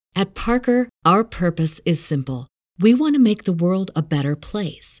At Parker, our purpose is simple. We want to make the world a better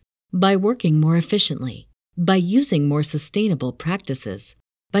place by working more efficiently, by using more sustainable practices,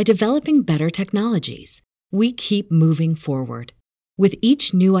 by developing better technologies. We keep moving forward. With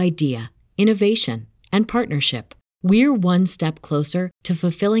each new idea, innovation, and partnership, we're one step closer to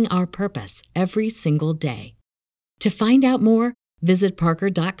fulfilling our purpose every single day. To find out more, visit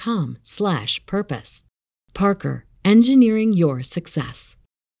parker.com/purpose. Parker, engineering your success.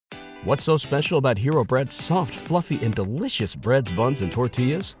 What's so special about Hero Bread's soft, fluffy, and delicious breads, buns, and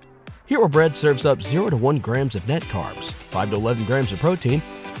tortillas? Hero Bread serves up 0 to 1 grams of net carbs, 5 to 11 grams of protein,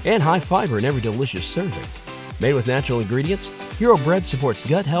 and high fiber in every delicious serving. Made with natural ingredients, Hero Bread supports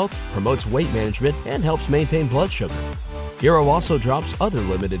gut health, promotes weight management, and helps maintain blood sugar. Hero also drops other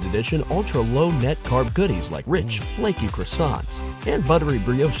limited edition ultra-low net carb goodies like rich, flaky croissants and buttery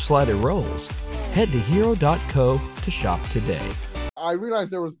brioche slider rolls. Head to hero.co to shop today. I realized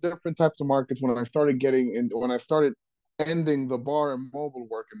there was different types of markets when I started ending the bar and mobile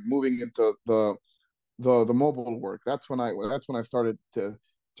work and moving into the mobile work. That's when I started to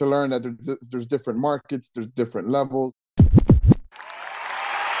learn that there's different markets, there's different levels.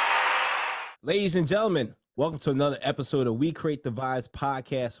 Ladies and gentlemen, welcome to another episode of We Create the Vibes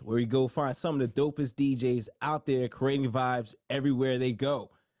podcast, where we go find some of the dopest DJs out there creating vibes everywhere they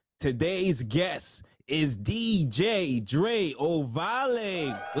go. Today's guest is DJ Dre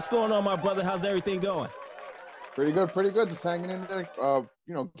Ovalle. What's going on, my brother? How's everything going? Pretty good. Just hanging in there,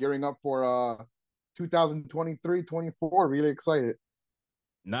 gearing up for 2023-24. Really excited.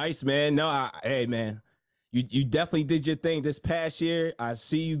 Nice, man. Hey, man, you definitely did your thing this past year. I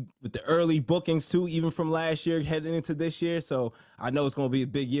see you with the early bookings too, even from last year heading into this year. So I know it's going to be a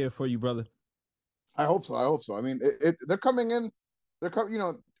big year for you, brother. I hope so. I mean, they're coming in. They're coming,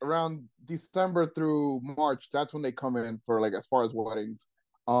 around December through March. That's when they come in for, like, as far as weddings.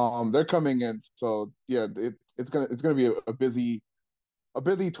 They're coming in. So yeah, it's gonna be a busy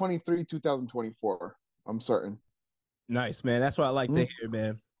 2024. I'm certain. Nice, man. That's what I like to hear,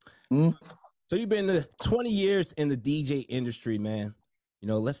 man. So you've been 20 years in the DJ industry, man.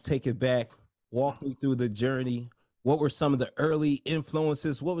 Let's take it back. Walk me through the journey. What were some of the early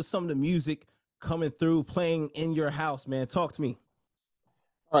influences? What was some of the music coming through, playing in your house, man? Talk to me.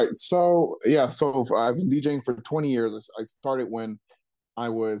 All right. So I've been DJing for 20 years. I started when I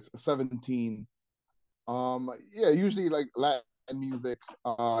was 17. Usually like Latin music,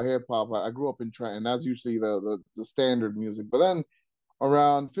 hip hop. I grew up in Trenton. That's usually the standard music. But then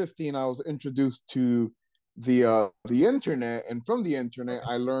around 15, I was introduced to the internet, and from the internet,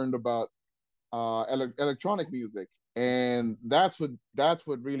 I learned about electronic music, and that's what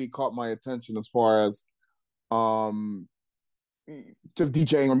really caught my attention as far as just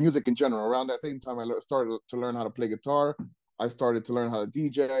DJing or music in general. Around that same time, I started to learn how to play guitar. I started to learn how to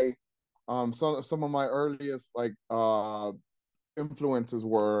DJ. Some of my earliest influences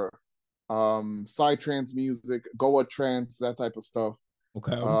were psytrance music, Goa trance, that type of stuff.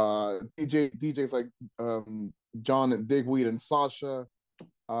 Okay. DJs like John and Digweed and Sasha.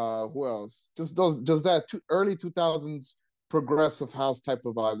 Who else? Just that early 2000s progressive house type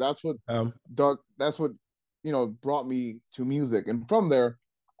of vibe. That's what brought me to music. And from there,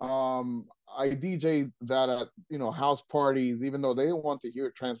 I DJed that at house parties, even though they didn't want to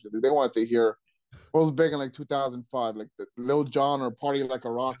hear trance music. They wanted to hear what was big in like 2005, like the Lil Jon or Party Like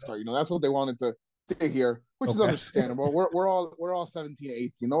a Rock Star. That's what they wanted to hear, which is understandable. We're all 17,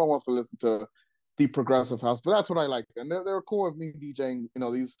 18. No one wants to listen to deep progressive house, but that's what I like. And they were cool with me DJing,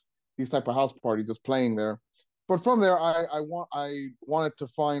 these type of house parties, just playing there. But from there, I wanted to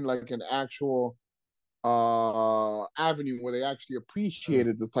find like an actual avenue where they actually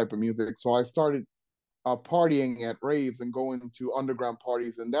appreciated this type of music. So I started partying at raves and going to underground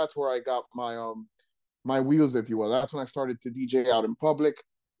parties, and that's where I got my wheels, if you will. That's when I started to DJ out in public.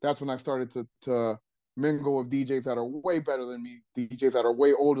 That's when I started to mingle with DJs that are way better than me, DJs that are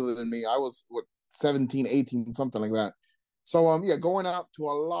way older than me. I was 17, 18, something like that. So going out to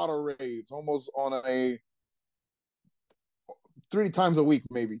a lot of raves, almost on a 3 times a week,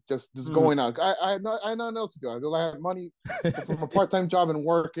 maybe, just going out. I had nothing else to do. I had money from a part-time job and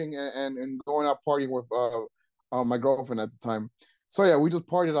working and going out partying with my girlfriend at the time. So yeah, we just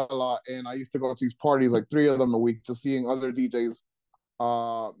partied a lot, and I used to go to these parties, like 3 of them a week, just seeing other DJs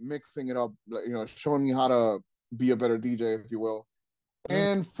mixing it up, showing me how to be a better DJ, if you will.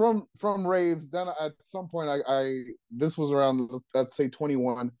 And from raves, then at some point, I this was around, let's say,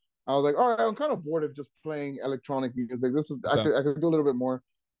 21. I was like, all right, I'm kind of bored of just playing electronic music. I could do a little bit more.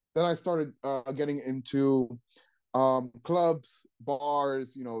 Then I started getting into clubs,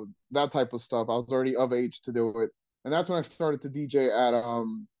 bars, that type of stuff. I was already of age to do it, and that's when I started to DJ at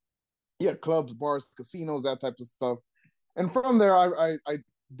yeah, clubs, bars, casinos, that type of stuff. And from there, I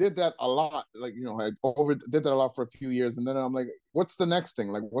did that a lot. Like, I did that a lot for a few years, and then I'm like, what's the next thing?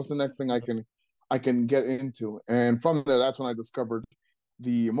 Like, what's the next thing I can get into? And from there, that's when I discovered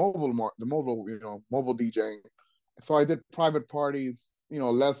the mobile DJing. So I did private parties,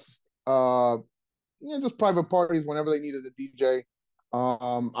 less just private parties whenever they needed a DJ.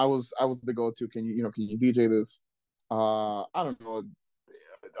 I was the go-to. Can you DJ this? I don't know,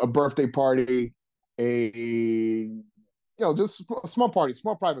 a birthday party, just small parties,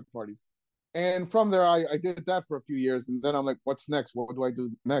 small private parties. And from there, I did that for a few years, and then I'm like, what's next? What do I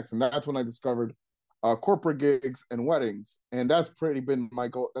do next? And that's when I discovered corporate gigs and weddings, and that's pretty been my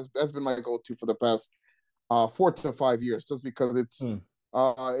goal. That's been my go-to for the past 4 to 5 years, just because it's a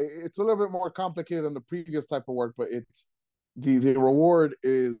little bit more complicated than the previous type of work, but it's the reward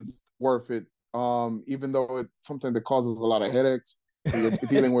is worth it. Even though it's something that causes a lot of headaches, you're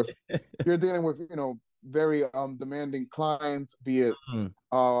dealing with very demanding clients, be it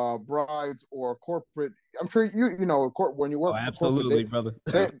brides or corporate. I'm sure when you Oh, work for absolutely, corporate,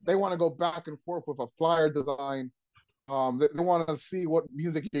 brother. they want to go back and forth with a flyer design. They want to see what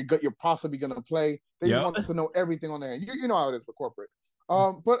music you're possibly going to play. They just Yeah. want to know everything on there. You know how it is for corporate.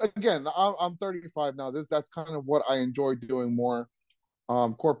 But again, I'm 35 now. That's kind of what I enjoy doing more,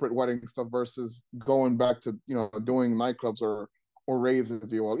 corporate wedding stuff versus going back to doing nightclubs or raves,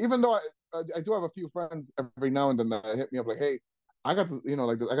 if you will. Even though I do have a few friends every now and then that hit me up like, hey, I got this, I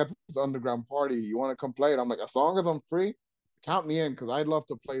got this underground party. You want to come play it? I'm like, as long as I'm free, count me in, because I'd love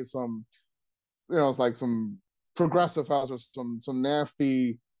to play some, it's like some progressive house or some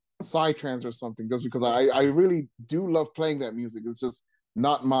nasty psytrance or something, just because I really do love playing that music. It's just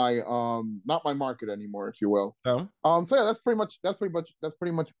not my market anymore, if you will. No. So yeah, that's pretty much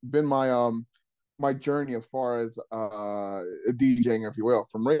been my journey as far as DJing, if you will,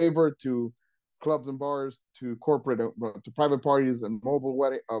 from raver to clubs and bars to corporate to private parties and mobile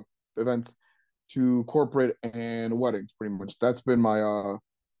wedding events to corporate and weddings. Pretty much that's been my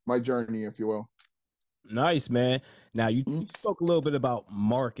journey, if you will. Nice, man. Now you spoke a little bit about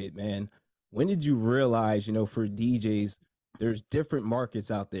market, man. When did you realize, for DJs, there's different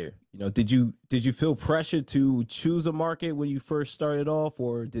markets out there? Did you feel pressure to choose a market when you first started off,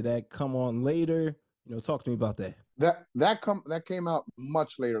 or did that come on later? Talk to me about that. That came out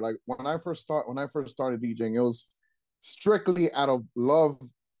much later. Like when I first started DJing, it was strictly out of love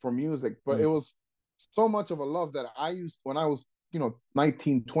for music, but it was so much of a love that when I was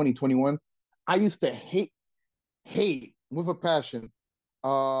 19, 20, 21, I used to hate with a passion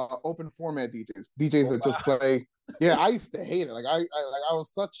open format DJs that just play. Yeah, I used to hate it. Like I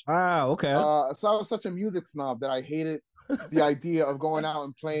was such okay. So I was such a music snob that I hated the idea of going out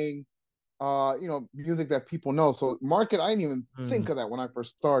and playing music that people know. So market, I didn't even think of that when I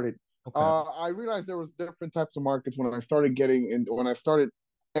first started. Okay. I realized there was different types of markets when I started when I started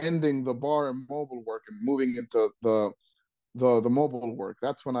ending the bar and mobile work and moving into the mobile work.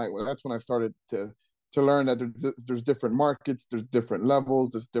 That's when I started to learn that there's different markets, there's different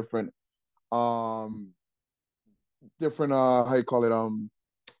levels, there's different how you call it,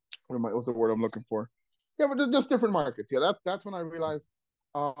 what's the word I'm looking for? Yeah, but just different markets. Yeah, that's when I realized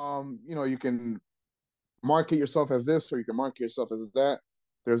you can market yourself as this, or you can market yourself as that.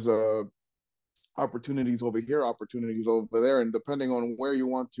 There's opportunities over here, opportunities over there, and depending on where you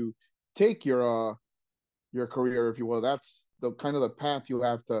want to take your career, if you will, that's the kind of the path you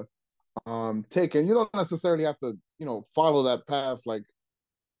have to take. And you don't necessarily have to follow that path, like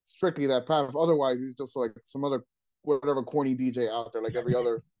strictly that path. Otherwise, it's just like some other whatever corny DJ out there, like every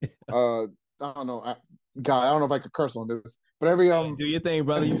other I don't know, guy. I don't know if I could curse on this, but every do your thing,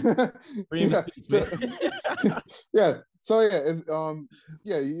 brother. Yeah, yeah. So yeah, it's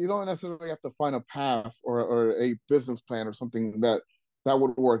you don't necessarily have to find a path or a business plan or something that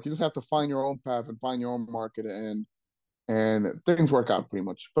would work. You just have to find your own path and find your own market, and things work out pretty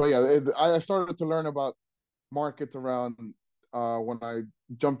much. But yeah, I started to learn about markets around when I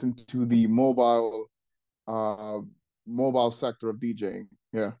jumped into the mobile sector of DJing.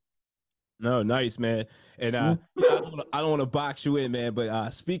 Yeah. No, nice, man. And I don't want to box you in, man.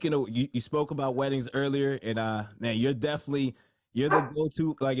 But speaking of, you spoke about weddings earlier, and man, you're the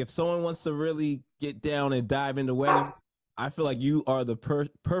go-to. Like, if someone wants to really get down and dive into wedding, I feel like you are the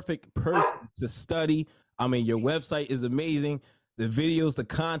perfect person to study. I mean, your website is amazing. The videos, the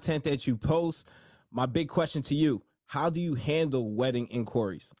content that you post. My big question to you: how do you handle wedding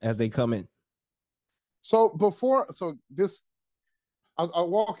inquiries as they come in? So I'll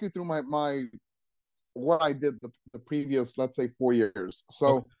walk you through my what I did the previous, let's say, 4 years.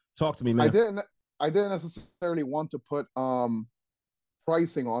 So talk to me, man. I didn't necessarily want to put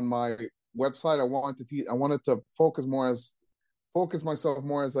pricing on my website. I wanted to focus myself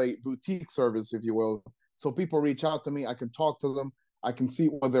more as a boutique service, if you will. So people reach out to me, I can talk to them, I can see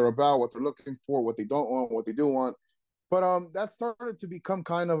what they're about, what they're looking for, what they don't want, what they do want. But that started to become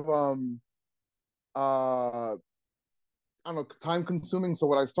kind of I don't know, time consuming. So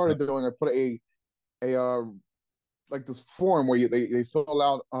what I started doing, I put a like this form where they fill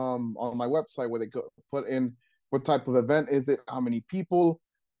out on my website where they put in what type of event is it, how many people,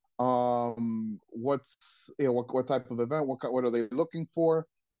 what's what type of event, what are they looking for,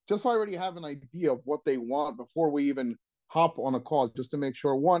 just so I already have an idea of what they want before we even hop on a call, just to make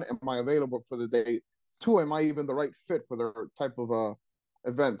sure, one, am I available for the day, two, am I even the right fit for their type of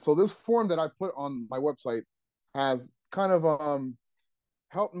event. So this form that I put on my website has kind of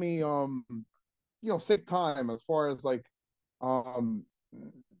helped me save time, as far as like um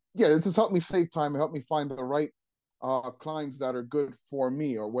yeah, it just helped me save time, it helped me find the right clients that are good for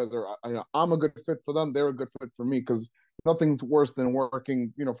me, or whether I'm a good fit for them, they're a good fit for me, because nothing's worse than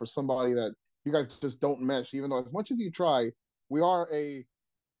working for somebody that you guys just don't mesh. Even though, as much as you try, we are a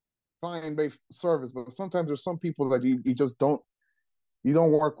client-based service, but sometimes there's some people that you just don't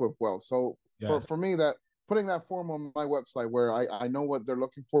work with well. So Yes. for me, that putting that form on my website where I know what they're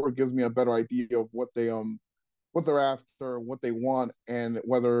looking for, gives me a better idea of what they're after, what they want, and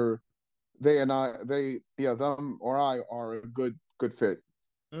whether them or I are a good fit.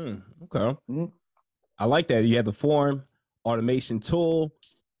 Okay. Mm-hmm. I like that. You have the form, automation tool,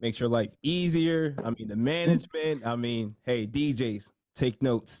 makes your life easier. I mean, the management. I mean, hey, DJs, take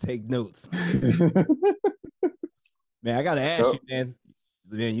notes, take notes. Man, I gotta ask you, man.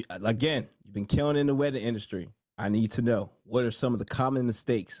 Again, you've been killing in the wedding industry. I need to know, what are some of the common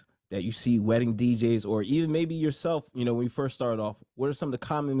mistakes that you see wedding DJs, or even maybe yourself, when you first started off? What are some of the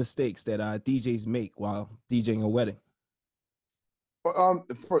common mistakes that DJs make while DJing a wedding?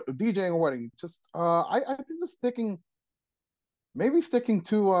 For DJing a wedding, just I think just sticking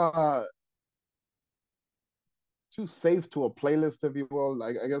too safe to a playlist, if you will.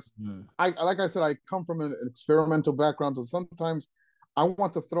 Like, I guess like I said, I come from an experimental background, so sometimes I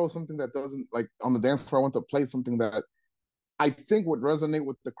want to throw something that doesn't, like, on the dance floor. I want to play something that I think would resonate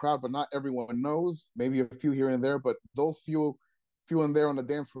with the crowd, but not everyone knows. Maybe a few here and there, but those few and there on the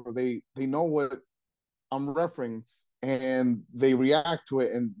dance floor, they know what I'm referencing, and they react to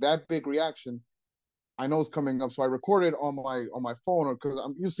it, and that big reaction I know is coming up. So I record it on my phone, or because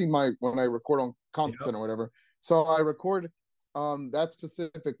you see when I record on content or whatever. So I record that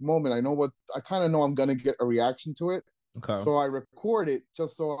specific moment. I kind of know I'm gonna get a reaction to it. Okay. So I record it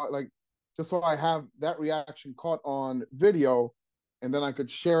just so I have that reaction caught on video, and then I could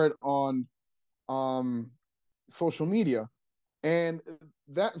share it on social media. And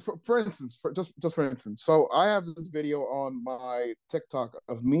that, for instance, for instance, so I have this video on my TikTok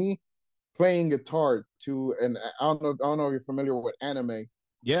of me playing guitar to, and I don't know if you're familiar with anime.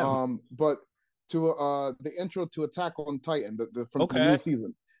 Yeah. But to the intro to Attack on Titan, from the Okay. new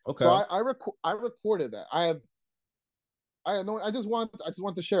season. Okay. So I recorded that. I know, I just want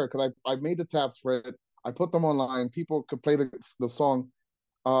to share it, because I made the tabs for it. I put them online. People could play the song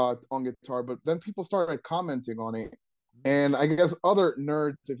on guitar, but then people started commenting on it, and I guess other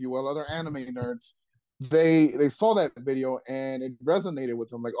nerds, if you will, other anime nerds, they saw that video and it resonated with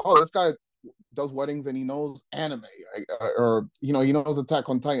them. Like, oh, this guy does weddings and he knows anime, or he knows Attack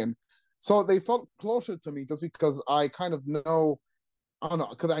on Titan. So they felt closer to me just because I kind of know, I don't know,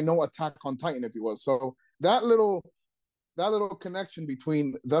 because I know Attack on Titan, if you will. So that little connection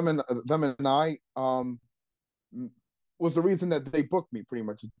between them and I was the reason that they booked me, pretty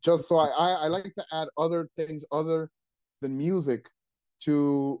much. Just so I like to add other things other than music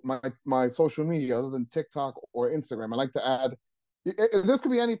to my social media, other than TikTok or Instagram. I like to add. This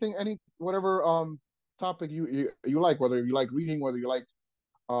could be anything, whatever topic you like, whether you like reading, whether you like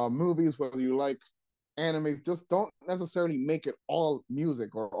movies, whether you like anime. Just don't necessarily make it all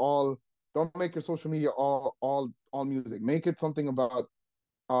music, or all. Don't make your social media all music. Make it something about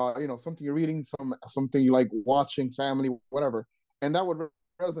something you're reading, something you like watching, family, whatever, and that would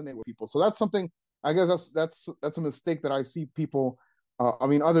resonate with people. So that's something, I guess that's a mistake that I see people,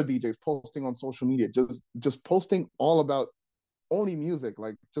 other DJs posting on social media, just posting all about only music.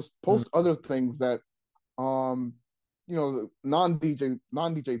 Like, just post other things that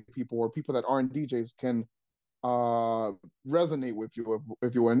non-DJ people, or people that aren't DJs, can resonate with you,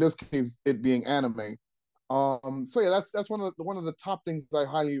 if you were, in this case, it being anime. So yeah, that's one of the top things I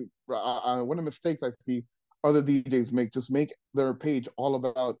highly one of the mistakes I see other DJs make. Just make their page all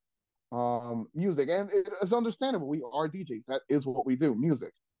about music, and it's understandable. We are DJs; that is what we do,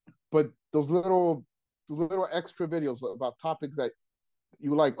 music. But those little extra videos about topics that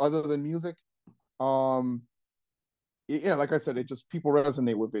you like other than music. Um, yeah, like I said, it just people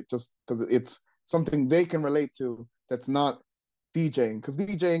resonate with it just because it's something they can relate to. That's not DJing, because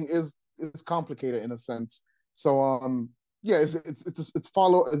DJing is complicated in a sense. So yeah,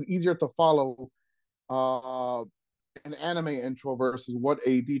 it's easier to follow uh an anime intro versus what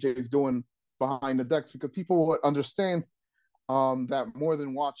a DJ is doing behind the decks, because people would understand that more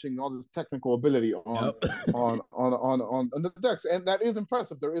than watching all this technical ability on Yep. on the decks, and that is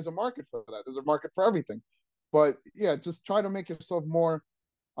impressive. There is a market for that. There's a market for everything, but yeah, just try to make yourself more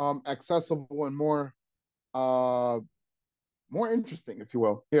accessible and uh more interesting, if you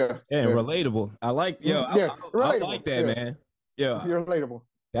will. Yeah, Yeah, yeah, relatable. I like, yo, yeah, I relatable. like that, Yeah, man. Yeah, you're relatable.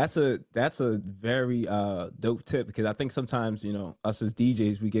 that's a very dope tip, because I think sometimes, us as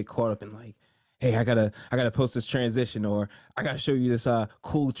DJs, we get caught up in like, hey, I gotta post this transition, or I gotta show you this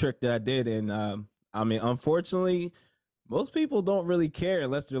cool trick that I did. And I mean, unfortunately, most people don't really care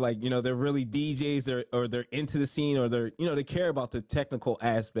unless they're like, they're really DJs, or they're into the scene, or they care about the technical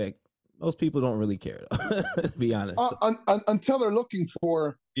aspect. Most people don't really care, though, to be honest. So, Until they're looking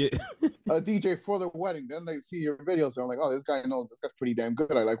for yeah. a DJ for their wedding, then they see your videos and I'm like, oh, this guy's pretty damn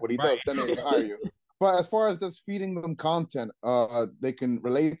good. I like what he Right. does. Then they hire you. But as far as just feeding them content, they can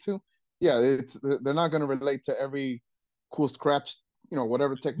relate to, yeah, they're not going to relate to every cool scratch,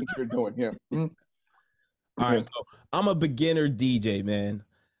 whatever technique you're doing. Yeah. All Yeah. right, so I'm a beginner DJ, man.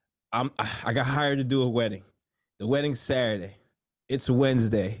 I got hired to do a wedding. The wedding's Saturday. It's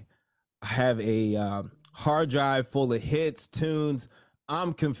Wednesday. I have a hard drive full of hits, tunes.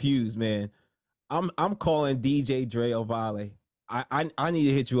 I'm confused, man. I'm calling DJ Dre Ovalle. I need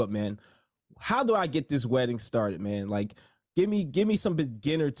to hit you up, man. How do I get this wedding started, man? Like, give me some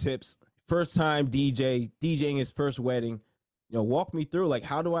beginner tips. First time DJing his first wedding. Walk me through, like,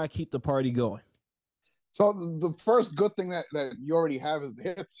 how do I keep the party going? So the first good thing that you already have is the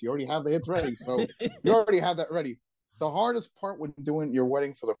hits. You already have the hits ready. So you already have that ready. The hardest part when doing your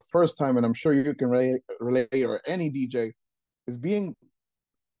wedding for the first time, and I'm sure you can relate, or any DJ, is being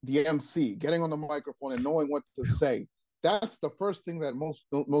the MC, getting on the microphone and knowing what to say. That's the first thing that most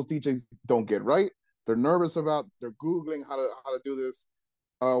DJs don't get right. They're nervous about. They're googling how to do this,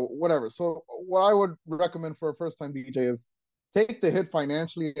 whatever. So what I would recommend for a first time DJ is take the hit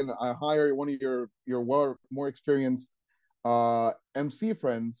financially and hire one of your more experienced MC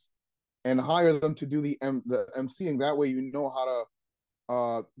friends and hire them to do the MCing. That way, you know how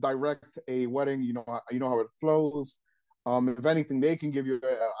to direct a wedding. You know how it flows. If anything, they can give you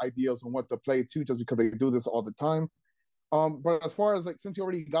ideas on what to play too, just because they do this all the time. But as far as, like, since you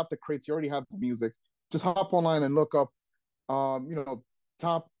already got the crates, you already have the music, just hop online and look up,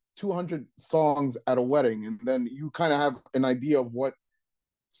 top 200 songs at a wedding, and then you kind of have an idea of what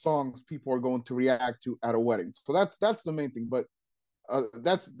songs people are going to react to at a wedding. So that's the main thing. But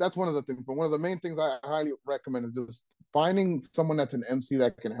that's one of the things. But one of the main things I highly recommend is just finding someone that's an MC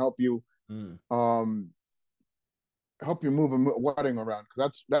that can help you, help you move a wedding around,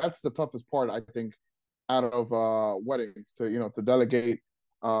 because that's the toughest part, I think, out of weddings, to delegate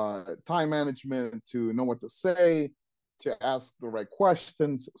time management, to know what to say, to ask the right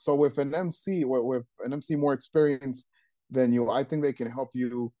questions. So with an MC, more experienced than you, I think they can help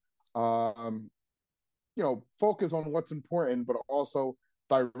you focus on what's important, but also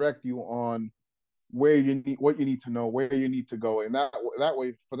direct you on what you need to know, where you need to go. And that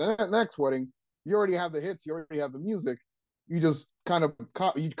way, for the next wedding, you already have the hits, you already have the music. You just kind of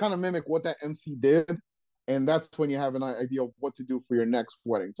mimic what that MC did, and that's when you have an idea of what to do for your next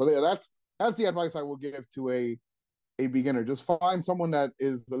wedding. So that's the advice I will give to a beginner. Just find someone that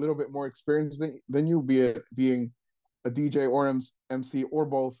is a little bit more experienced than you, being a DJ or MC or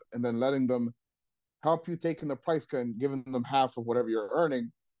both, and then letting them help you taking the price cut and giving them half of whatever you're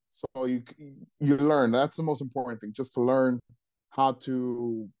earning. So you learn. That's the most important thing, just to learn how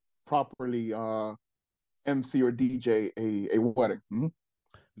to properly MC or DJ a wedding. Mm-hmm.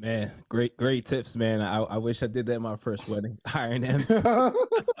 Man, great tips, man. I wish I did that in my first wedding. Hiring MC.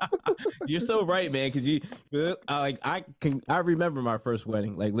 You're so right, man. Because I remember my first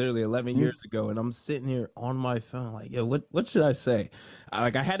wedding, like literally 11 years ago, and I'm sitting here on my phone, like, yo, what should I say?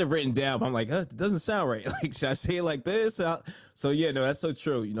 I had it written down, but I'm like, it doesn't sound right. Like, should I say it like this? So yeah, no, that's so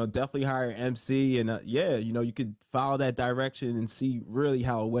true. Definitely hire MC, and you could follow that direction and see really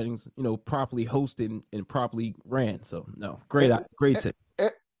how a wedding's properly hosted and properly ran. So no, great tips.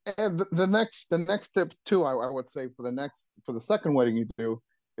 And the next tip too, I would say, for the second wedding you do,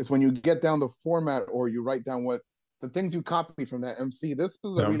 is when you get down the format, or you write down what the things you copied from that MC. This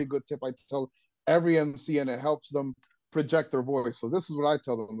is a really good tip I tell every MC, and it helps them project their voice. So this is what I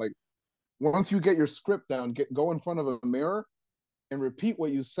tell them: like, once you get your script down, go in front of a mirror and repeat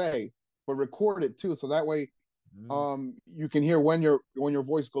what you say, but record it too, so that way you can hear when your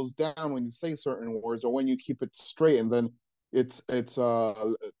voice goes down when you say certain words, or when you keep it straight, and then it's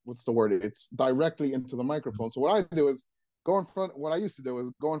what's the word? It's directly into the microphone. So what I do is go in front. What I used to do is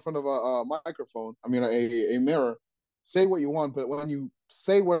go in front of a microphone. I mean, a mirror. Say what you want, but when you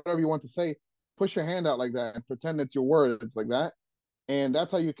say whatever you want to say, push your hand out like that and pretend it's your words like that, and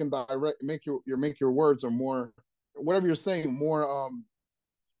that's how you can make your words, or more, whatever you're saying, more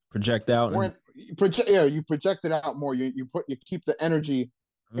project out. More, yeah, you project it out more. You keep the energy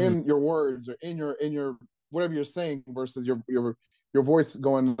in your words, or in your whatever you're saying, versus your voice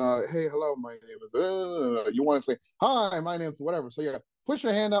going, hey, hello, my name is, you want to say, hi, my name's whatever. So yeah, push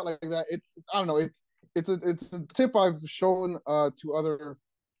your hand out like that. It's, I don't know, it's a tip I've shown to other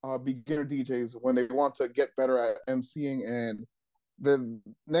beginner DJs when they want to get better at emceeing, and the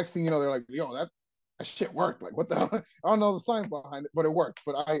next thing you know, they're like, yo, that shit worked. Like, what the hell? I don't know the science behind it, but it worked.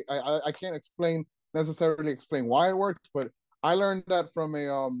 But I can't necessarily explain why it worked. But I learned that from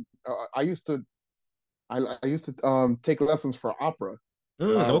I used to take lessons for opera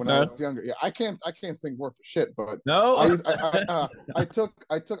when I was younger. Yeah, I can't sing worth a shit, but no, I took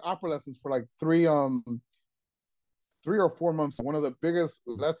opera lessons for like 3 or 4 months. One of the biggest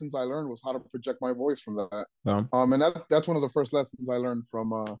lessons I learned was how to project my voice from that. And that's one of the first lessons I learned from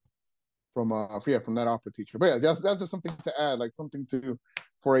that opera teacher. But yeah, that's just something to add, like something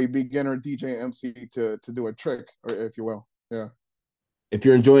for a beginner DJ MC to do a trick, or if you will. Yeah. If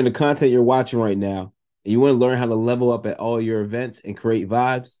you're enjoying the content you're watching right now, and you want to learn how to level up at all your events and create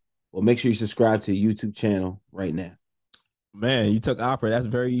vibes, well, make sure you subscribe to the YouTube channel right now. Man, you took opera. That's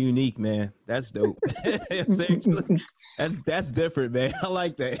very unique, man. That's dope. That's different, man. I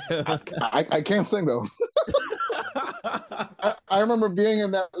like that. I can't sing though. I remember being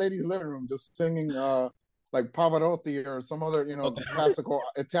in that lady's living room just singing like Pavarotti or some other, classical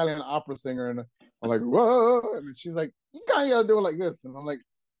Italian opera singer, and I'm like, whoa, and she's like, you gotta do it like this, and I'm like,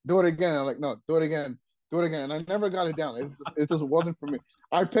 do it again. I'm like, no, do it again, and I never got it down. It just wasn't for me.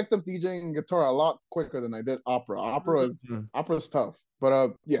 I picked up DJing guitar a lot quicker than I did opera. Opera is tough,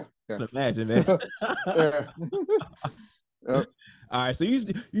 but yeah. Imagine, man. Yeah. Yep. All right, so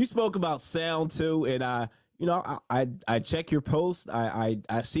you spoke about sound too, and I check your posts. I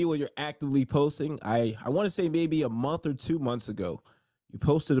see what you're actively posting. I want to say maybe a month or 2 months ago, you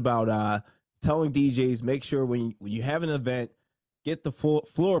posted about telling DJs, make sure when you have an event, get the full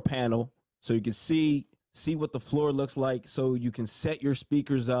floor panel so you can see what the floor looks like, so you can set your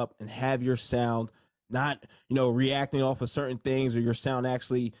speakers up and have your sound not reacting off of certain things, or your sound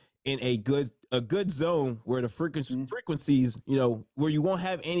actually in a good zone where the frequencies, where you won't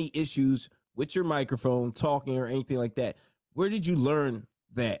have any issues with your microphone talking or anything like that. Where did you learn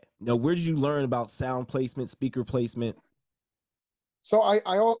that? Where did you learn about sound placement, speaker placement? So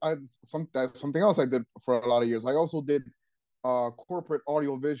that's something else I did for a lot of years. I also did corporate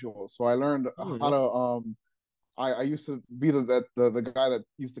audio visuals. So I learned how to I used to be the guy that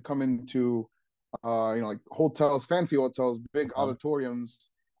used to come into like hotels, fancy hotels, big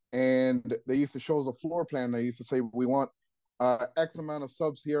auditoriums, and they used to show us a floor plan. They used to say, we want X amount of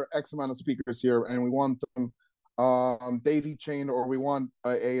subs here, X amount of speakers here, and we want them daisy chained, or we want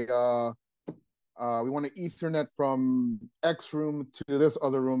we want an Ethernet from X room to this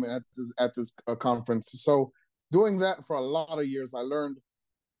other room at this conference. So doing that for a lot of years, I learned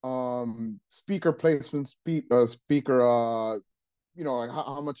speaker placement, speaker like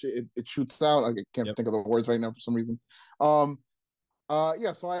how much it shoots out. I can't think of the words right now for some reason. So I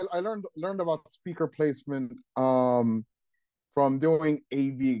learned about speaker placement from doing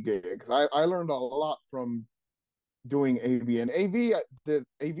AV gigs. I learned a lot from doing AV, and AV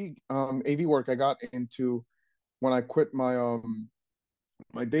work I got into when I quit my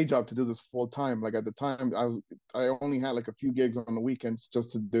my day job to do this full time. Like at the time, I only had like a few gigs on the weekends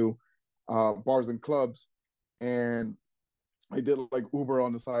just to do bars and clubs, and I did like Uber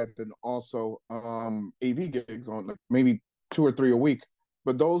on the side, and also AV gigs on like maybe 2 or 3 a week.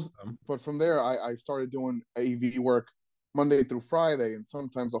 But from there, I started doing AV work Monday through Friday, and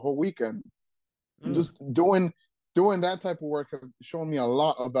sometimes the whole weekend. And just doing that type of work has shown me a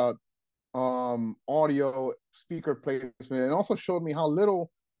lot about audio, speaker placement, and also showed me how little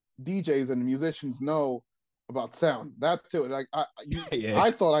DJs and musicians know about sound. That too. Like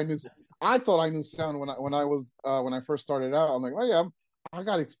I thought I knew sound when I first started out. I'm like, oh yeah, I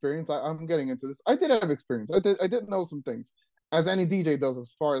got experience. I'm getting into this. I did have experience. I did know some things, as any DJ does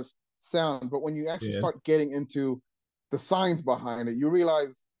as far as sound. But when you actually start getting into the science behind it, you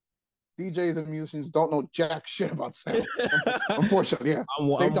realize DJs and musicians don't know jack shit about sound. Unfortunately, yeah,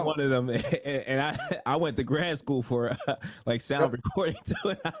 I'm don't. one of them, and I went to grad school for like sound recording too,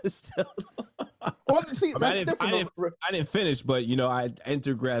 and I still. Well, see, that's different. I didn't finish, but I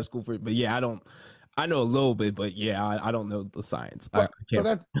entered grad school for. But yeah, I know a little bit, but yeah, I don't know the science. But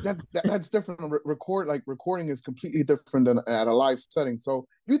that's different. Recording is completely different than at a live setting. So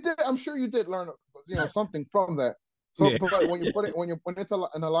I'm sure you did learn, something from that. So, yeah. But when it's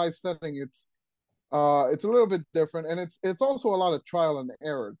in a live setting, it's a little bit different, and it's also a lot of trial and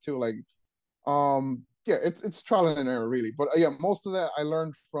error too. Like, it's trial and error really. But yeah, most of that I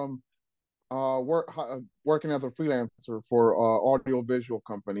learned from working as a freelancer for audio visual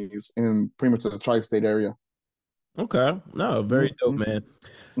companies in pretty much the tri-state area. Okay, no, very dope, man.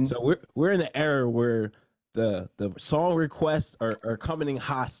 So we're in the era where the song requests are coming in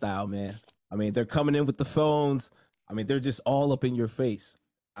hostile, man. I mean, they're coming in with the phones. I mean, they're just all up in your face.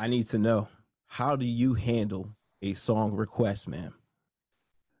 I need to know, how do you handle a song request, man?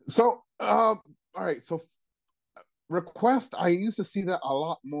 So, all right. So request, I used to see that a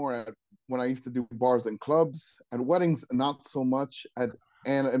lot more when I used to do bars and clubs. At weddings, not so much. And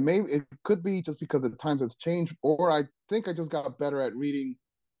it could be just because the times have changed, or I think I just got better at reading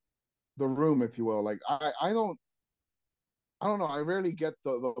the room, if you will. Like I don't know. I rarely get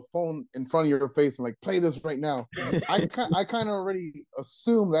the phone in front of your face and like, play this right now. I kind of already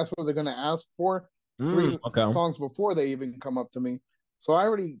assume that's what they're gonna ask for 3 songs before they even come up to me. So I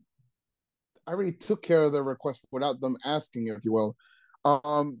already took care of the request without them asking, if you will.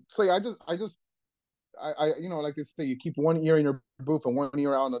 So yeah, I like they say, you keep one ear in your booth and one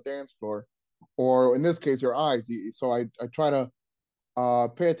ear out on the dance floor, or in this case, your eyes. So I try to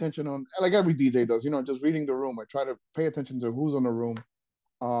pay attention on, like every DJ does, just reading the room. I try to pay attention to who's in the room,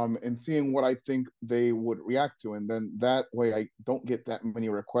 and seeing what I think they would react to, and then that way I don't get that many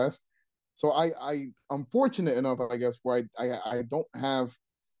requests. So I'm fortunate enough, I guess, where I don't have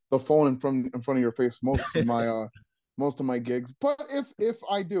the phone in front of your face most of my most of my gigs. But if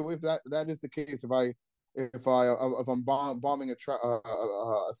I do, if that is the case, if I'm bombing a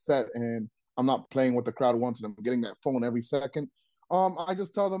set and I'm not playing what the crowd wants and I'm getting that phone every second, I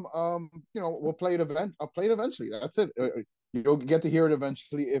just tell them, we'll play it I'll play it eventually. That's it. You'll get to hear it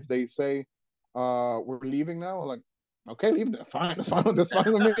eventually. If they say, we're leaving now, I'm like, okay, leave it. Fine, that's fine. That's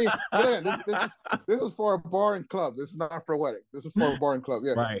fine with me. Yeah, this is for a bar and club. This is not for a wedding. This is for a bar and club.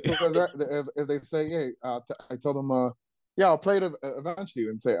 Yeah. Right. So if they say, hey, I tell them, yeah, I'll play it eventually,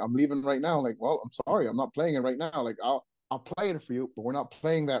 and say, I'm leaving right now. Like, well, I'm sorry, I'm not playing it right now. Like, I'll play it for you, but we're not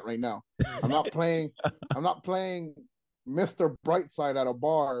playing that right now. I'm not playing Mr. Brightside at a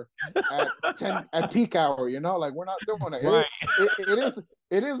bar at peak hour. Like, we're not doing it. Right.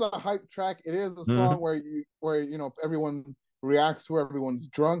 It is a hype track. It is a song where everyone reacts to. Everyone's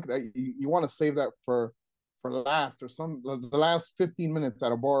drunk. That you want to save that for last, or the last 15 minutes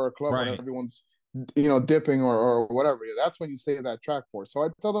at a bar or club, right, when everyone's dipping or whatever. That's when you save that track for. So I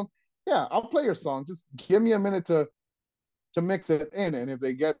tell them, yeah, I'll play your song. Just give me a minute to mix it in. And if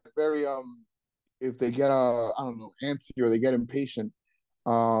they get very I don't know, antsy, or they get impatient,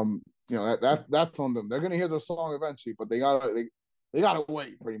 that's on them. They're gonna hear the song eventually, but they gotta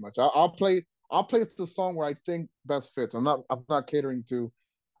wait pretty much. I'll play the song where I think best fits. I'm not catering to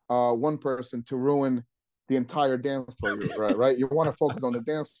one person to ruin the entire dance floor, right? You want to focus on the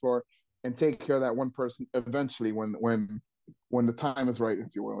dance floor and take care of that one person eventually when the time is right,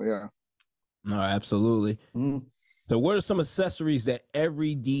 if you will. Yeah. No, absolutely. So what are some accessories that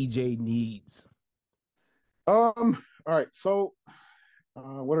every DJ needs? All right. So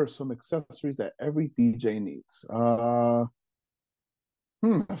what are some accessories that every DJ needs?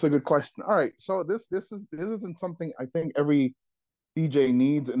 That's a good question. All right. So this isn't something I think every DJ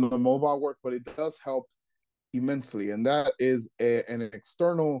needs in the mobile work, but it does help immensely. And that is an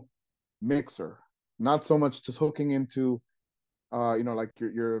external mixer. Not so much just hooking into like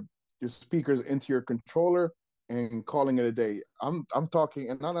your speakers into your controller and calling it a day. I'm talking,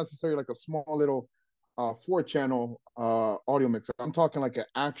 and not necessarily like a small little 4-channel audio mixer. I'm talking like an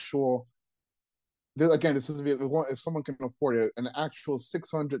actual, again, this is if someone can afford it, an actual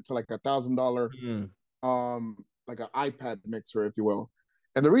 $600 to like $1,000 like an iPad mixer, if you will.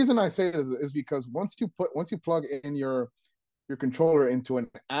 And the reason I say this is because once you plug in your controller into an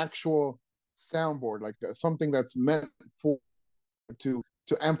actual soundboard, like something that's meant to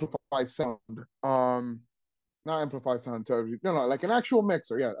amplify sound, not amplify sound, like an actual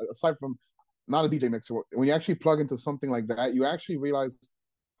mixer, yeah, aside from not a DJ mixer. When you actually plug into something like that, you actually realize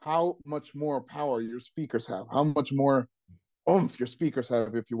how much more power your speakers have, how much more oomph your speakers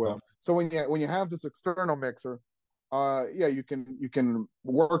have, if you will. So when you have this external mixer, yeah, you can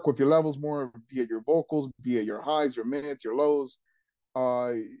work with your levels more, be it your vocals, be it your highs, your mids, your lows.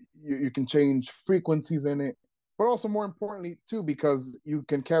 uh you can change frequencies in it, but also more importantly too, because you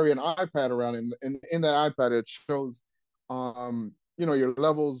can carry an iPad around, and in that iPad it shows your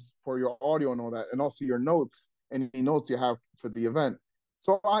levels for your audio and all that, and also your notes, any notes you have for the event.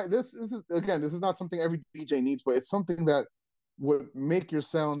 So this is, again, this is not something every DJ needs, but it's something that would make your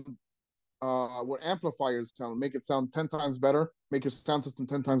sound, would amplify your sound, make it sound 10 times better, make your sound system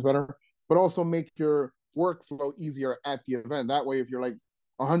 10 times better, but also make your workflow easier at the event. That way, if you're like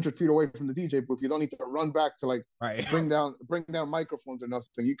 100 feet away from the DJ booth, you don't need to run back to like Right. bring down microphones or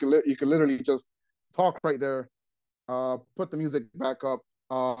nothing. You can literally just talk right there, put the music back up,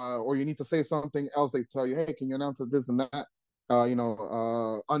 or you need to say something else. They tell you, hey, can you announce this and that?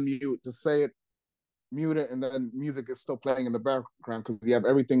 Unmute, just say it, mute it, and then music is still playing in the background because you have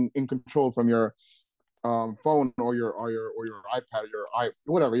everything in control from your phone or your iPad, or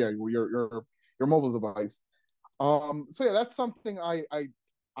whatever, yeah, your mobile device. So yeah, that's something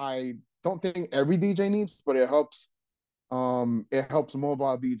I don't think every DJ needs, but it helps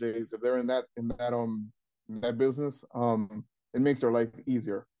mobile DJs if they're in that business. It makes their life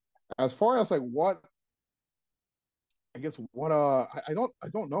easier. As far as like what I guess what I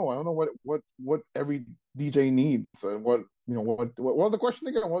don't know. I don't know what every DJ needs, and what was the question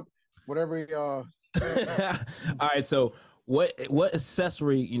again? What every All right, so what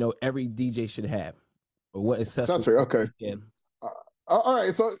accessory every DJ should have, or what accessory? Okay. Yeah. All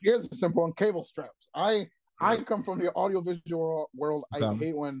right. So here's a simple one: cable straps. I come from the audiovisual world. I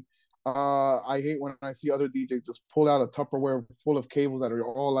hate when I see other DJs just pull out a Tupperware full of cables that are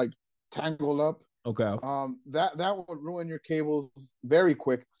all like tangled up. Okay. That would ruin your cables very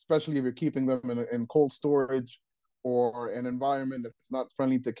quick, especially if you're keeping them in cold storage or an environment that's not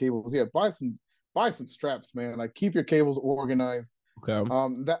friendly to cables. Yeah, buy some straps, man. Like, keep your cables organized. Okay.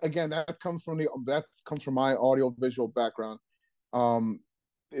 That comes from my audio visual background. Um,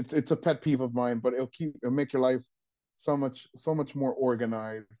 it's a pet peeve of mine, but it'll make your life so much more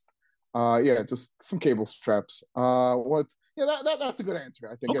organized. Yeah, just some cable straps. What Yeah, that's a good answer,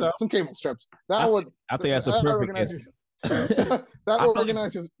 I think. Okay. Yeah, some cable straps. I think that's a perfect answer. That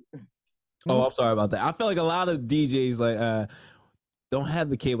organizes. Oh, I'm sorry about that. I feel like a lot of DJs don't have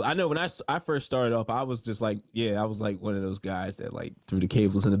the cable. I know when I first started off, I was just like, I was like one of those guys that like threw the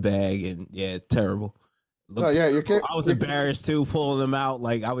cables in the bag, and terrible. I was embarrassed too, pulling them out.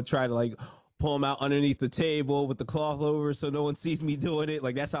 Like, I would try to like pull them out underneath the table with the cloth over so no one sees me doing it.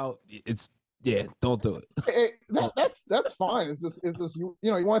 Like, that's how it's. Yeah, don't do it. That's fine. It's just you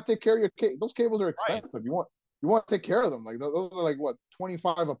want to take care of your those cables are expensive. Right. You want to take care of them. Like, those are like what,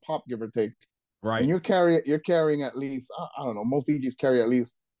 25 a pop, give or take. Right. And you're carrying at least, I don't know, most DJs carry at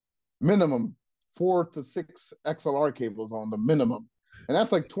least minimum 4 to 6 XLR cables on the minimum, and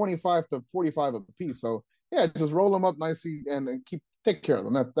that's like 25 to 45 a piece. So yeah, just roll them up nicely and take care of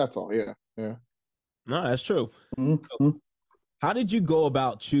them. That's all. Yeah. No, that's true. Mm-hmm. So, how did you go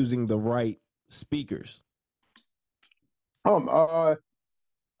about choosing the right speakers?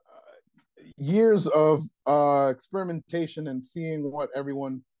 Years of experimentation and seeing what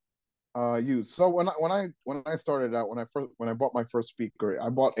everyone used. So when I started out, when I bought my first speaker, I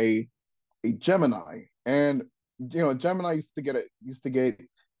bought a Gemini, and Gemini used to get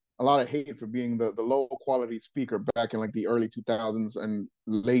a lot of hate for being the low quality speaker back in like the early 2000s and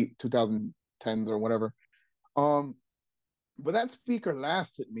late 2010s or whatever. But that speaker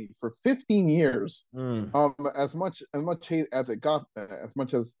lasted me for 15 years. As much hate as it got, as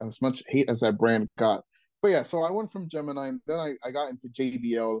much hate as that brand got. But yeah, so I went from Gemini, and then I got into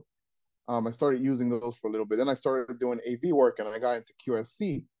JBL. I started using those for a little bit. Then I started doing AV work, and I got into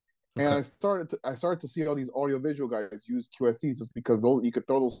QSC. Okay. And I started to see all these audiovisual guys use QSCs just because you could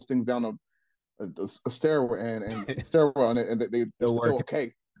throw those things down a stairway and stairwell on it, and they're still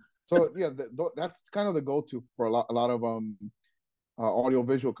okay. So yeah, that's kind of the go-to for a lot of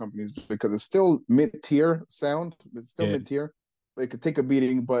audiovisual companies, because it's still mid-tier sound. It's still mid-tier, but it could take a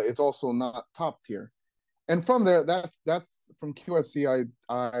beating, but it's also not top tier. And from there, that's from QSC.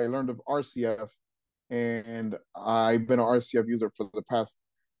 I learned of RCF, and I've been an RCF user for the past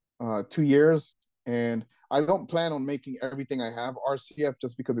 2 years. And I don't plan on making everything I have RCF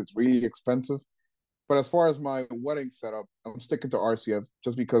just because it's really expensive. But as far as my wedding setup, I'm sticking to RCF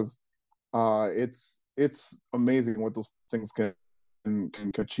just because it's amazing what those things can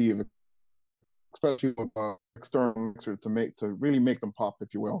achieve, especially with external mixer to really make them pop,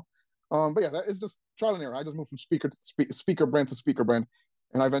 if you will. But yeah, that is just trial and error. I just moved from speaker brand to speaker brand,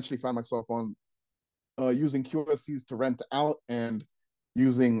 and I eventually found myself on using QSCs to rent out and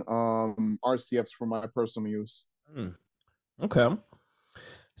using RCFs for my personal use. Mm, okay.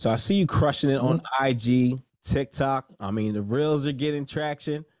 So I see you crushing it on IG, TikTok. I mean, the reels are getting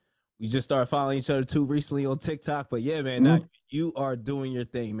traction. We just started following each other too recently on TikTok. But yeah, man, now you are doing your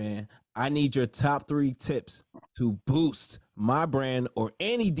thing, man. I need your top 3 tips to boost my brand or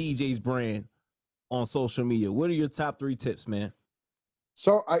any DJ's brand on social media. What are your top 3 tips, man?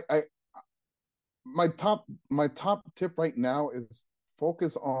 So my top tip right now is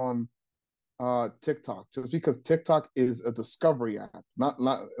focus on TikTok, just because TikTok is a discovery app, not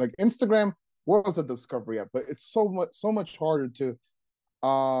like Instagram was a discovery app, but it's so much harder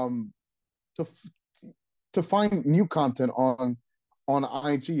um to to find new content on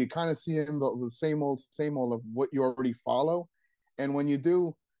IG. You kind of see in the same old of what you already follow, and when you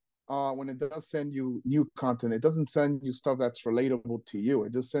do, when it does send you new content, it doesn't send you stuff that's relatable to you.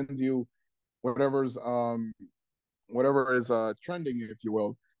 It just sends you whatever's whatever is trending, if you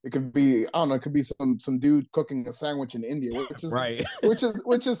will. It could be, I don't know, it could be some dude cooking a sandwich in India, Right. which is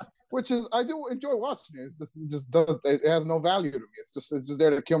I do enjoy watching it. It's just does it has no value to me. It's just there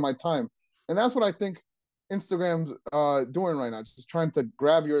to kill my time, and that's what I think Instagram's doing right now, just trying to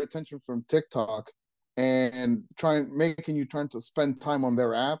grab your attention from TikTok and making you trying to spend time on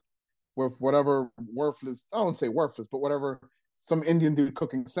their app with whatever worthless, I won't say worthless, but whatever, some Indian dude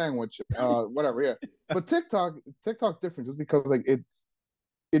cooking sandwich, whatever, yeah. But TikTok's different, just because like it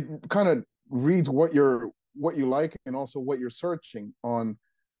kind of reads what you like, and also what you're searching um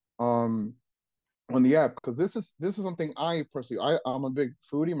on the app, because this is something I personally, I'm a big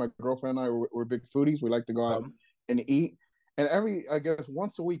foodie. My girlfriend and I, we're big foodies. We like to go out and eat, and I guess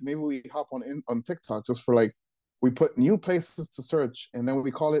once a week, maybe we hop on TikTok, just for like, we put new places to search, and then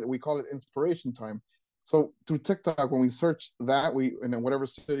we call it inspiration time. So through TikTok, when we search that, and then whatever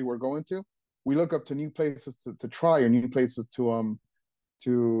city we're going to, we look up to new places to try, or new places new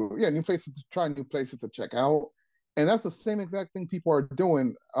places to try, new places to check out. And that's the same exact thing people are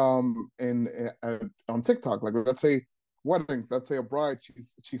doing on TikTok. Like, let's say weddings, let's say a bride,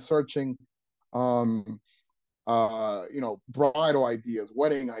 she's searching bridal ideas,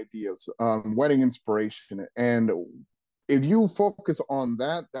 wedding inspiration. And if you focus on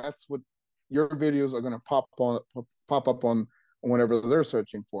that, that's what your videos are going to pop up on whenever they're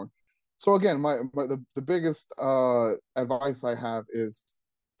searching for. So again, the biggest advice I have is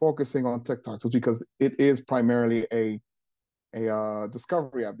focusing on TikTok, just because it is primarily a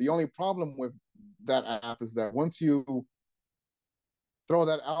discovery app. The only problem with that app is that once you throw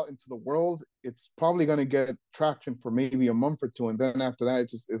that out into the world, it's probably going to get traction for maybe a month or two, and then after that,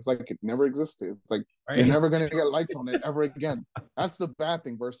 it's like it never existed. It's like you're never going to get likes on it ever again. That's the bad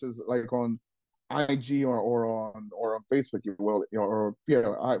thing, versus like on IG or on Facebook, you will, or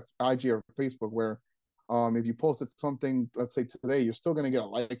IG or Facebook, where if you posted something, let's say today, you're still going to get a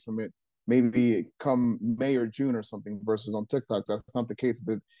like from it, maybe come May or June or something. Versus on TikTok, that's not the case.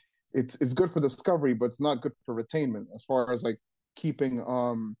 It's good for discovery, but it's not good for retainment, as far as like keeping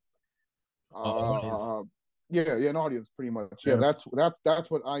audience. An audience, pretty much. Yeah, that's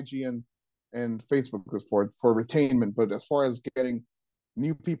what IG and Facebook is for retainment. But as far as getting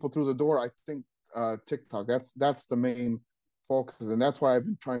new people through the door, I think TikTok, that's the main focus, and that's why I've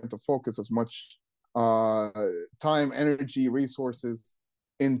been trying to focus as much time, energy, resources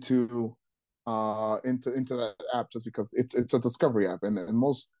into that app, just because it's a discovery app, and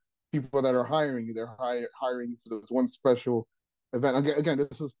most people that are hiring you, they're hiring you for this one special event. Again,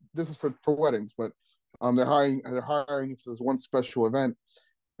 this is for weddings, but they're hiring you for this one special event,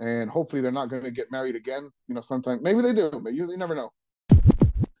 and hopefully they're not going to get married again. Sometimes maybe they do, but you never know.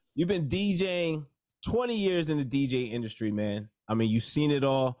 You've been DJing 20 years in the DJ industry, man. I mean, you've seen it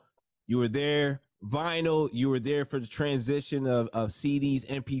all. You were there, vinyl. You were there for the transition of CDs,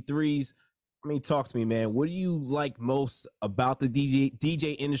 MP3s. I mean, talk to me, man. What do you like most about the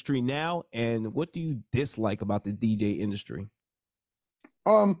DJ industry now, and what do you dislike about the DJ industry?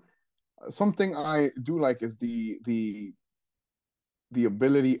 Something I do like is the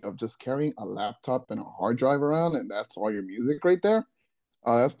ability of just carrying a laptop and a hard drive around, and that's all your music right there.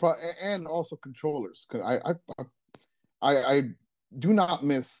 That's probably, and also controllers. Cause I do not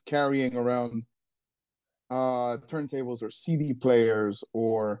miss carrying around turntables or CD players,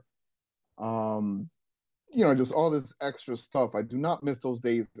 or just all this extra stuff. I do not miss those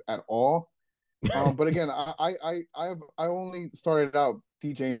days at all. But again, I only started out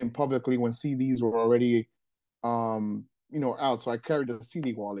DJing publicly when CDs were already out. So I carried a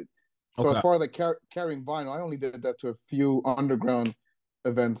CD wallet. So Okay. as far as like carrying vinyl, I only did that to a few underground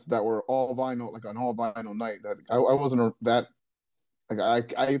events that were all vinyl, like an all vinyl night. That I wasn't that,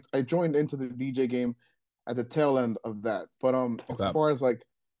 like I joined into the DJ game at the tail end of that. But as Okay. far as like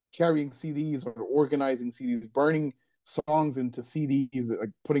carrying CDs or organizing CDs, burning songs into CDs, like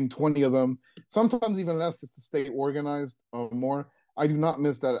putting 20 of them, sometimes even less, just to stay organized more. I do not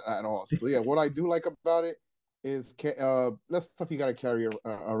miss that at all. So yeah, what I do like about it is less stuff you got to carry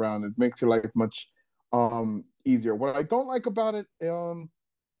around. It makes your life much easier. What I don't like about it, oh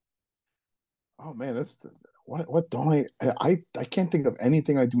man, what don't I can't think of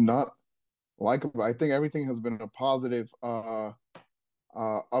anything I do not like about it. I think everything has been a positive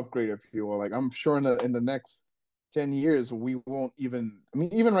upgrade, if you will. Like I'm sure in the next 10 years we won't even, I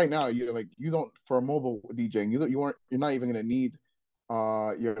mean, even right now, you don't, for a mobile DJing, you're not even gonna need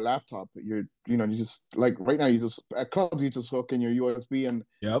your laptop. You just, like right now, you just at clubs you just hook in your USB and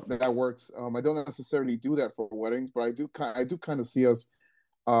Yep. that works. I don't necessarily do that for weddings, but I do kind of see us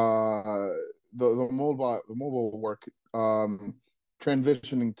uh the mobile work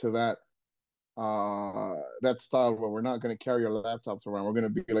transitioning to that style where we're not going to carry our laptops around. We're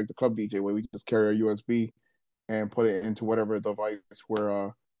going to be like the club DJ where we just carry our USB and put it into whatever device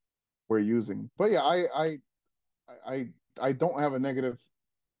we're using. But yeah, I I don't have a negative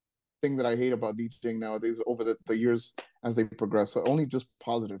thing that I hate about DJing nowadays over the years as they progress. So only just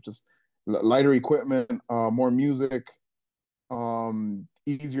positive, just lighter equipment, more music,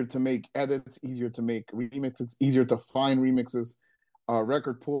 easier to make edits, easier to make remixes, easier to find remixes.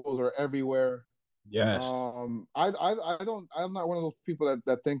 Record pools are everywhere. Yes. I'm not one of those people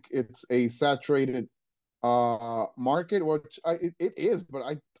that think it's a saturated market, which it is, but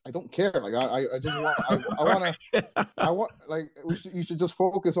I don't care. Like I just want I want, like, you should just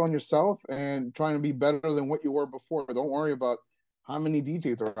focus on yourself and trying to be better than what you were before. Don't worry about how many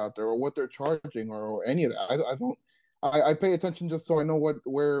DJs are out there or what they're charging or any of that. I don't I pay attention just so I know where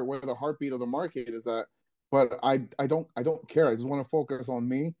the heartbeat of the market is at. But I don't care. I just want to focus on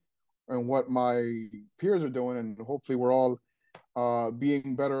me and what my peers are doing, and hopefully we're all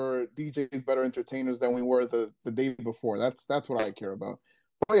being better DJs, better entertainers than we were the day before. That's what I care about.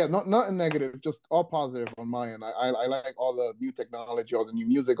 But yeah, nothing negative, just all positive on my end. I like all the new technology, all the new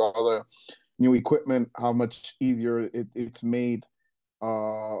music, all the new equipment, how much easier it's made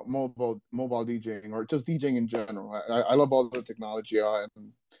mobile DJing or just DJing in general. I love all the technology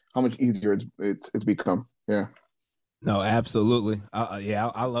and how much easier it's become. Yeah. No, absolutely.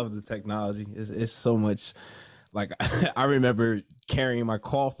 Yeah, I love the technology. It's so much. Like I remember carrying my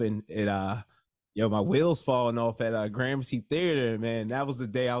coffin at my wheels falling off at Gramercy Theater, man. That was the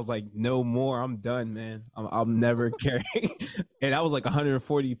day I was like, no more. I'm done, man. I'm never carrying. And I was like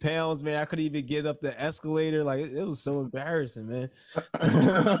 140 pounds, man. I couldn't even get up the escalator. Like it was so embarrassing, man.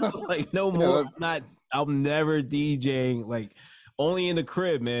 I was like, no more. I'm never DJing. Like only in the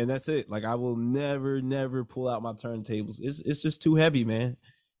crib, man. That's it. Like I will never pull out my turntables. It's just too heavy, man.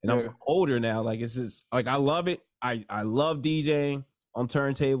 And I'm older now. Like it's just like I love it. I love DJing on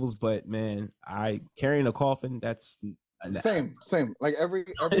turntables, but man, I carrying a coffin. That's same. Like every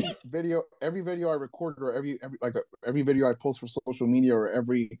video I record or every video I post for social media or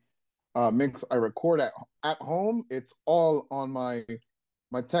every mix I record at home, it's all on my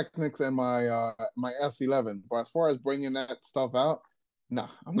Technics and my S11. But as far as bringing that stuff out, nah,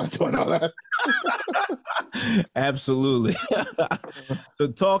 I'm not doing all that. Absolutely. So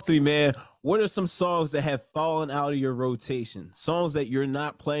talk to me, man. What are some songs that have fallen out of your rotation? Songs that you're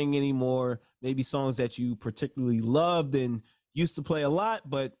not playing anymore, maybe songs that you particularly loved and used to play a lot,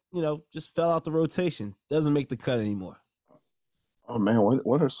 but just fell out the rotation. Doesn't make the cut anymore. Oh man,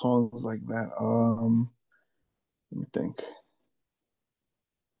 what are songs like that? Let me think.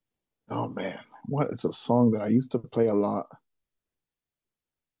 Oh man, what is a song that I used to play a lot?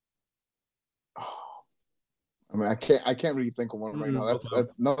 Oh, I mean, I can't really think of one right now.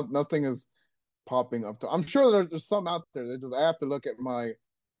 That's nothing is popping up. I'm sure there's some out there. I have to look at my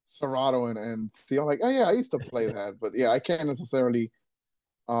Serato and see. I'm like, oh yeah, I used to play that, but yeah, I can't necessarily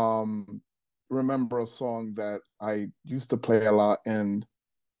um remember a song that I used to play a lot and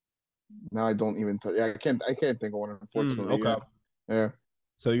now I don't even. Yeah, I can't think of one, unfortunately. Okay. Yeah.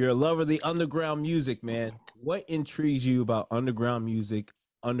 So you're a lover of the underground music, man. What intrigues you about underground music,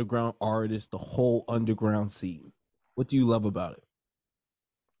 underground artists, the whole underground scene? What do you love about it?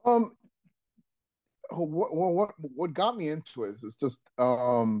 Um. What got me into it is just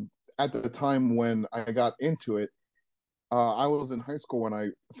at the time when I got into it, I was in high school when I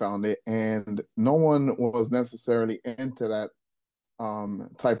found it, and no one was necessarily into that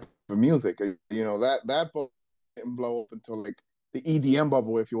type of music. That bubble didn't blow up until like the EDM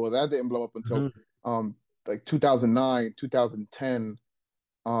bubble, if you will. That didn't blow up until like 2009, 2010,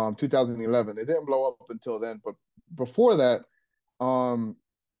 2011. It didn't blow up until then, but before that, um,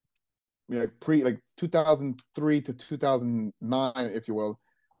 like 2003 to 2009, if you will,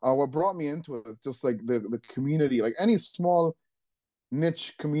 what brought me into it is just like the community, like any small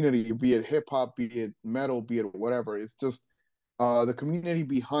niche community, be it hip hop, be it metal, be it whatever. It's just the community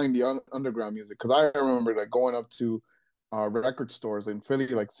behind the underground music. Because I remember like going up to record stores in Philly,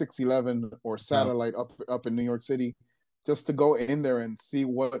 like 611 or Yeah. Satellite up in New York City, just to go in there and see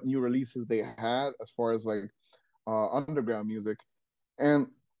what new releases they had as far as like underground music. And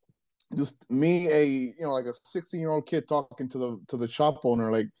just me, like a 16-year-old kid talking to the shop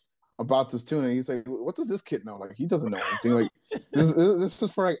owner like about this tune, and he's like, "What does this kid know? Like he doesn't know anything. Like this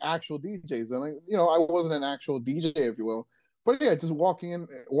is for like actual DJs." And like I wasn't an actual DJ, if you will, but yeah, just walking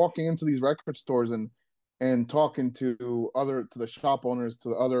into these record stores and talking to the shop owners, to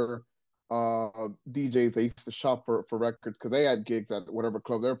the other DJs they used to shop for records because they had gigs at whatever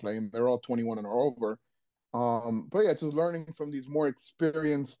club they're playing. They're all 21 and over. But yeah, just learning from these more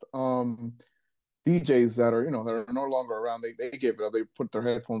experienced DJs that are that are no longer around. They gave it up. They put their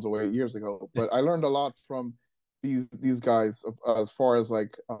headphones away years ago. But I learned a lot from these guys as far as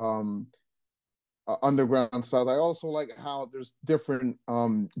like underground style. I also like how there's different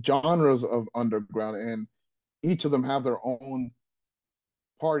genres of underground, and each of them have their own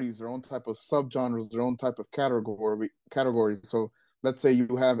parties, their own type of subgenres, their own type of category. So let's say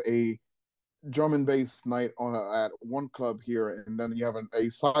you have a drum and bass night at one club here, and then you have a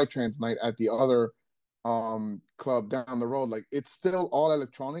psytrance night at the other club down the road. Like it's still all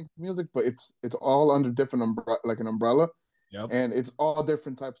electronic music, but it's all under different like an umbrella. Yep. And it's all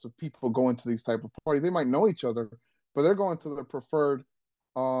different types of people going to these type of parties. They might know each other, but they're going to their preferred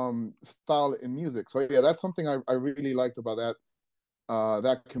style in music. So yeah, that's something I really liked about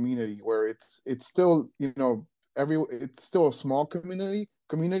that community, where it's still it's still a small community,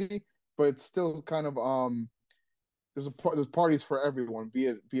 but it's still kind of there's parties for everyone, be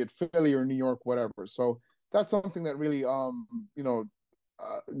it Philly or New York, whatever. So that's something that really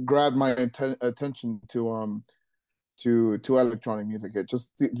grabbed my attention to electronic music. It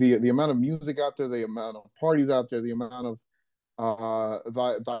just the amount of music out there, the amount of parties out there, the amount of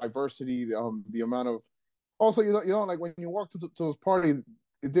diversity, the amount of also like when you walk to those parties,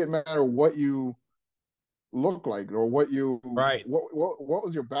 it didn't matter what you look like or what Right. what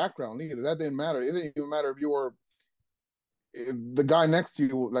was your background either. That didn't matter. It didn't even matter if the guy next to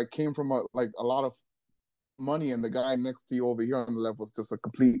you like came from a lot of money, and the guy next to you over here on the left was just a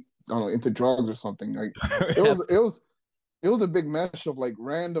complete, I don't know, into drugs or something. Like it was a big mesh of like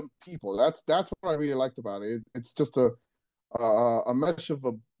random people. That's what I really liked about it. It's just a mesh of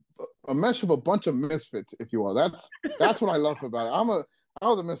a bunch of misfits, if you will. That's what I love about it. I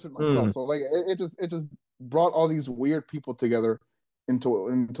was a misfit myself, so like it just brought all these weird people together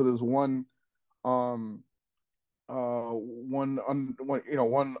into this one one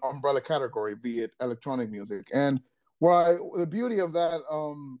umbrella category, be it electronic music. And the beauty of that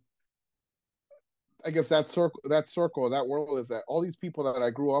I guess that circle, that world, is that all these people that I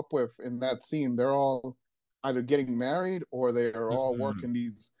grew up with in that scene, they're all either getting married or they are all working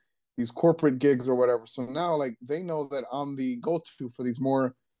these corporate gigs or whatever. So now like they know that I'm the go-to for these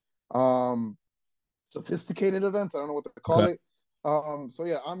more sophisticated events. I don't know what to call it. So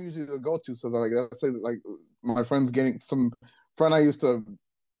yeah, I'm usually the go-to. So that, like, let's say like my friend's getting some friend I used to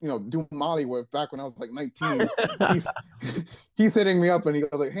do Molly with back when I was like 19. he's hitting me up and he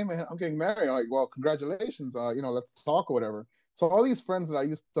goes like, "Hey man, I'm getting married." I'm like, "Well, congratulations. Let's talk or whatever." So all these friends that I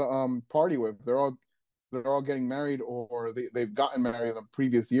used to party with, they're all getting married, or they've gotten married in the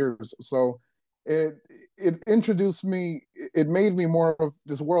previous years. So it introduced me. It made me more of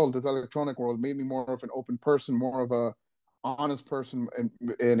this electronic world. It made me more of an open person, more of a honest person,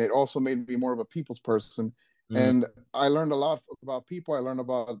 and it also made me more of a people's person. And I learned a lot about people. I learned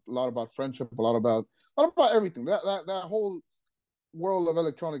a lot about friendship, a lot about everything. That whole world of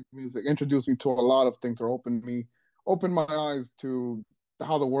electronic music introduced me to a lot of things, or opened my eyes to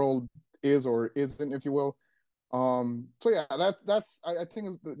how the world is or isn't, if you will. So yeah, I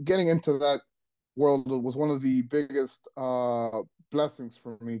think getting into that world was one of the biggest blessings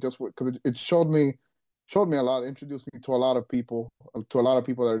for me, just because it showed me a lot, introduced me to a lot of people, that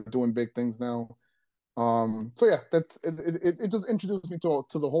are doing big things now. So yeah, it just introduced me to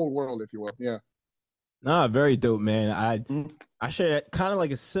the whole world, if you will. Yeah. Nah, very dope, man. Mhm. I share kind of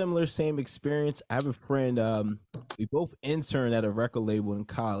like a same experience. I have a friend, we both interned at a record label in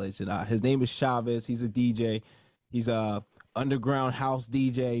college, and his name is Chavez. He's a DJ. He's a underground house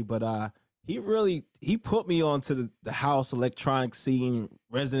DJ, but he put me onto the house electronic scene,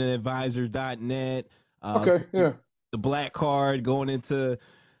 residentadvisor.net, Okay. Yeah. the black card, going into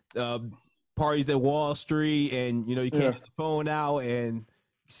parties at Wall Street, and you can't Yeah. get the phone out and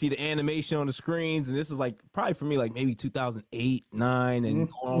see the animation on the screens, and this is like probably for me like maybe 2008, 9, and going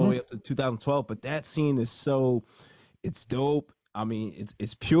all the way up to 2012. But that scene is so, it's dope. I mean,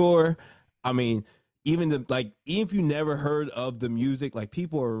 it's pure. I mean, even even if you never heard of the music, like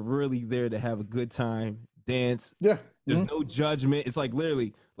people are really there to have a good time, dance. Yeah. There's no judgment. It's like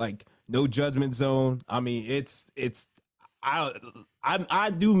literally like no judgment zone. I mean, I I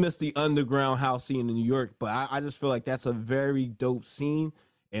do miss the underground house scene in New York, but I just feel like that's a very dope scene.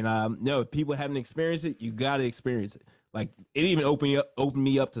 And no, if people haven't experienced it, you gotta experience it. Like it even opened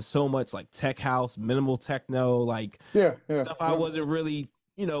me up to so much like tech house, minimal techno, like stuff I wasn't really,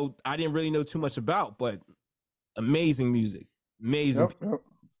 I didn't really know too much about, but amazing music, amazing.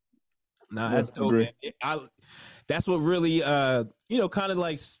 Nah, that's dope, man. That's what really, kind of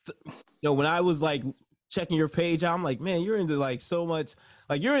like, when I was like checking your page, I'm like, man, you're into like so much,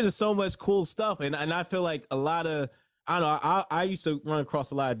 cool stuff, and I feel like a lot of, I don't know, I used to run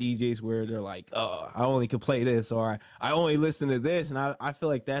across a lot of DJs where they're like, oh, I only could play this, or I only listen to this, and I feel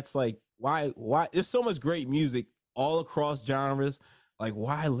like that's like why there's so much great music all across genres, like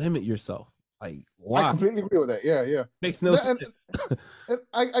why limit yourself? Like why? I completely agree with that. Yeah. Makes no sense. And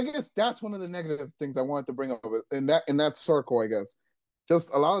I guess that's one of the negative things I wanted to bring up in that circle. I guess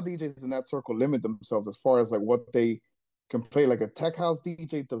just a lot of DJs in that circle limit themselves as far as like what they can play. Like a tech house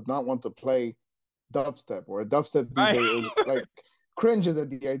DJ does not want to play dubstep, or a dubstep DJ is like cringes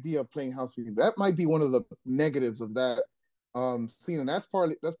at the idea of playing house music. That might be one of the negatives of that scene, and that's part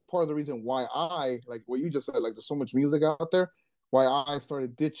of the reason why I, like what you just said, like there's so much music out there, why I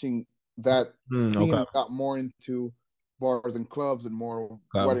started ditching that scene and got more into bars and clubs and more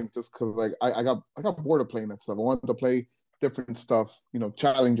weddings, just because like I got bored of playing that stuff. I wanted to play different stuff,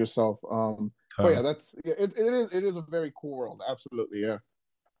 challenge yourself. But yeah, it is a very cool world. Absolutely, yeah.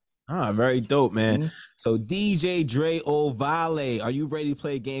 Very dope, man. So DJ Dre Ovalle, are you ready to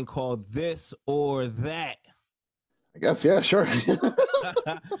play a game called This or That? I guess, yeah, sure.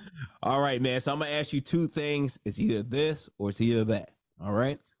 All right, man. So I'm gonna ask you two things. It's either this or it's either that. All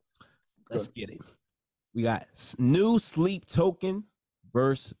right. Let's get it. We got New Sleep Token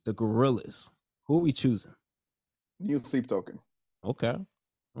versus the Gorillas. Who are we choosing? New Sleep Token. Okay.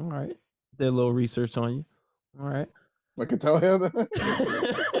 All right. Did a little research on you. All right. I can tell you that.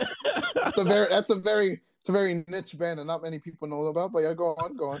 It's a very niche band and not many people know about. But yeah, go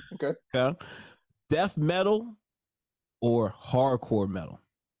on. Okay. Death metal or hardcore metal?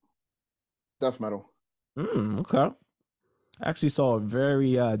 Death metal. Okay. I actually saw a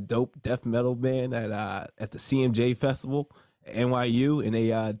very dope death metal band at the CMJ festival at NYU, and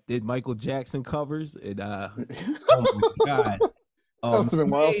they did Michael Jackson covers. And oh my god,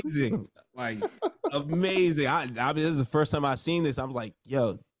 amazing! Like amazing. I mean, this is the first time I've seen this. I was like,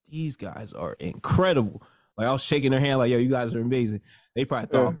 yo, these guys are incredible. Like I was shaking their hand, like, yo, you guys are amazing. They probably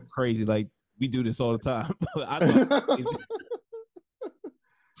thought I'm crazy. Like we do this all the time. I thought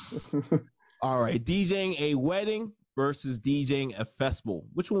all right, DJing a wedding versus DJing a festival.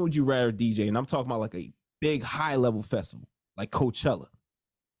 Which one would you rather DJ? And I'm talking about like a big high level festival, like Coachella.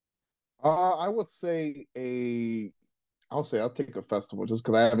 I would say I'll take a festival just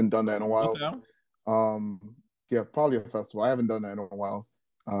because I haven't done that in a while. Okay. Yeah, probably a festival. I haven't done that in a while.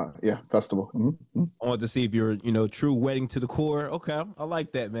 Yeah, festival. I want to see if you're, true wedding to the core. Okay, I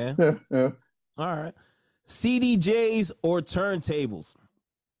like that, man. Yeah. All right. CDJs or turntables?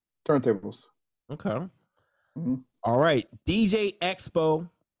 Turntables. Okay. All right. DJ Expo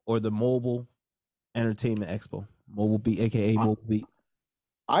or the Mobile Entertainment Expo? Mobile Beat, aka Mobile Beat.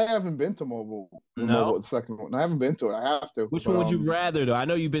 I haven't been to Mobile. No, the second one. I haven't been to it. I have to. Which one would you rather, though? I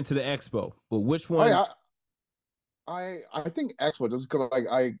know you've been to the Expo, but which one? I think Expo, just because like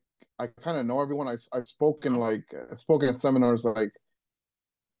I kind of know everyone. I've spoken at seminars like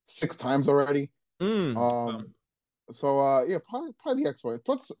 6 times already. So yeah, probably the Expo.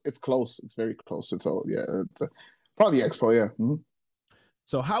 Plus, it's close. It's very close. So yeah, it's probably the Expo. Yeah.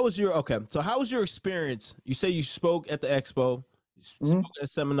 So how was your experience? You say you spoke at the Expo, you spoke at a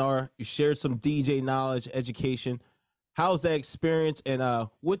seminar, you shared some DJ knowledge, education. How's that experience, and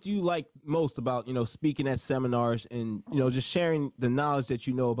what do you like most about speaking at seminars and just sharing the knowledge that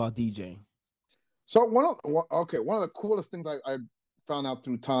you know about DJing? So one of the coolest things I found out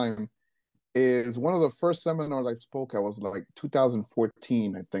through time is one of the first seminars I spoke at was like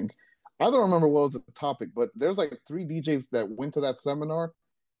 2014, I think. I don't remember what was the topic, but there's like 3 DJs that went to that seminar,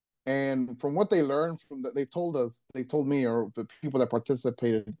 and from what they learned they told me, or the people that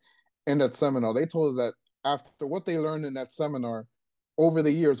participated in that seminar, they told us that after what they learned in that seminar, over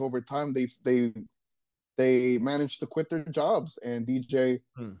the years, over time, they they managed to quit their jobs and DJ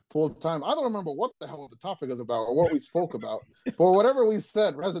Hmm. full time. I don't remember what the hell the topic is about or what we spoke about, but whatever we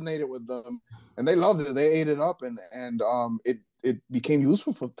said resonated with them, and they loved it. They ate it up, and it became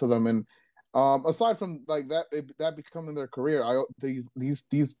useful to them. And aside from like that, that becoming their career,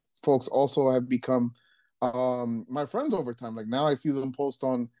 these folks also have become my friends over time. Like now, I see them post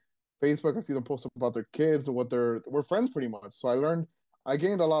on Facebook. I see them post about their kids and we're friends pretty much. So I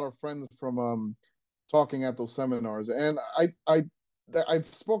gained a lot of friends from talking at those seminars, and I've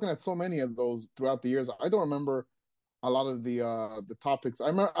spoken at so many of those throughout the years. I don't remember a lot of the topics.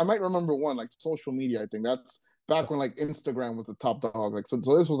 I might remember one like social media. I think that's back when like Instagram was the top dog. Like so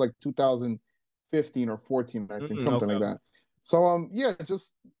this was like 2015 or 14, I think, something Okay. like that. So yeah,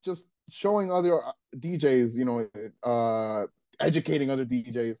 just showing other DJs, educating other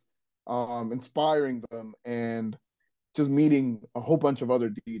DJs, inspiring them, and just meeting a whole bunch of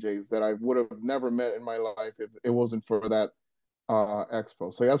other DJs that I would have never met in my life if it wasn't for that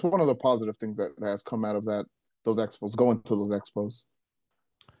expo. So yeah, that's one of the positive things that has come out of those expos, going to those expos.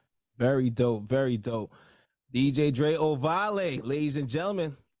 Very dope. Very dope. DJ Dre Ovalle, ladies and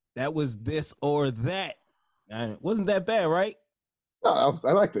gentlemen, that was This or That. Wasn't that bad, right? No,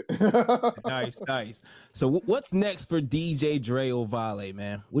 I liked it. Nice, nice. So what's next for DJ Dre Ovalle,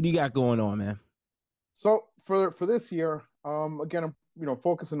 man? What do you got going on, man? So for this year, again, I'm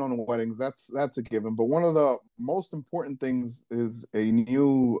focusing on weddings. That's a given. But one of the most important things is a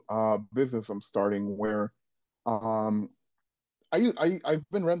new business I'm starting where um, I've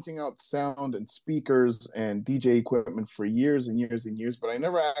been renting out sound and speakers and DJ equipment for years and years and years, but I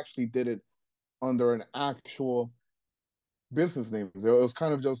never actually did it under an actual business name. It was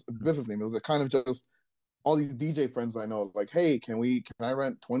kind of just a business name. It was a kind of just all these DJ friends I know, like, hey, can I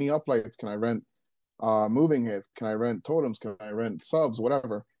rent 20 uplights? Can I rent moving hits? Can I rent totems? Can I rent subs?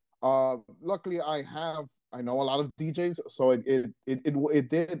 Whatever. Luckily, I know a lot of DJs, so it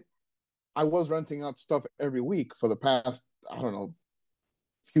did. I was renting out stuff every week for the past, I don't know,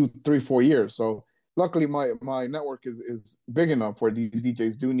 3-4 years. So luckily, my network is big enough where these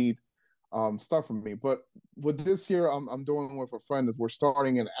DJs do need stuff from me. But with this year, I'm doing with a friend is we're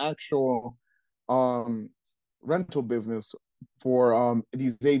starting an actual um rental business for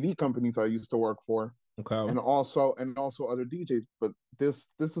these AV companies I used to work for, Okay. and also other DJs. But this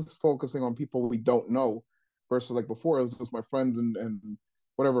is focusing on people we don't know, versus like before it was just my friends and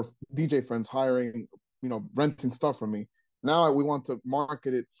whatever DJ friends hiring, renting stuff from me. Now we want to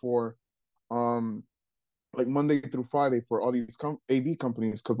market it for like Monday through Friday for all these AV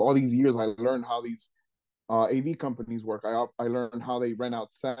companies, because all these years I learned how these AV companies work. I learned how they rent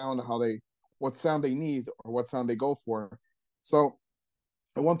out sound, what sound they need or what sound they go for. So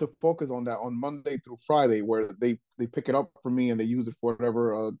I want to focus on that on Monday through Friday, where they pick it up for me and they use it for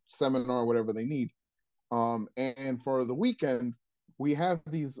whatever seminar, whatever they need. And for the weekend, we have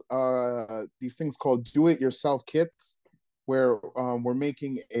these things called do-it-yourself kits, where we're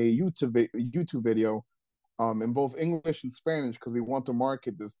making a YouTube video in both English and Spanish, because we want to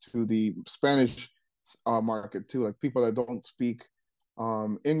market this to the Spanish market too, like people that don't speak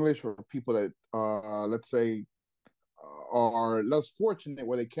English, or people that let's say are less fortunate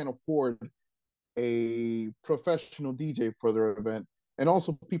where they can't afford a professional DJ for their event, and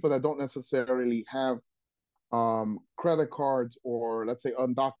also people that don't necessarily have credit cards, or let's say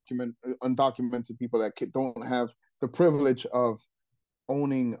undocumented people that don't have the privilege of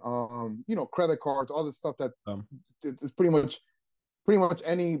owning credit cards, all this stuff that is pretty much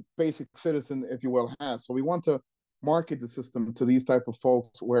any basic citizen, if you will, has. So we want to market the system to these type of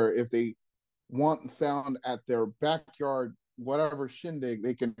folks, where if they want sound at their backyard, whatever shindig,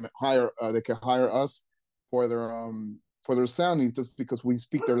 they can hire us for their sound needs, just because we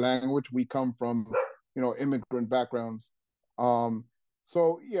speak their language. We come from immigrant backgrounds.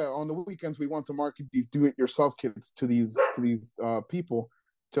 So yeah, on the weekends we want to market these do-it-yourself kits to these people,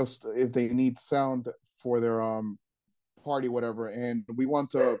 just if they need sound for their party, whatever. And we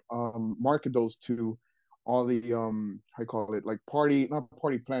want to market those to all the I call it like not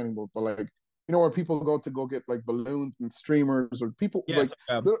party planning, but like where people go get like balloons and streamers, or people like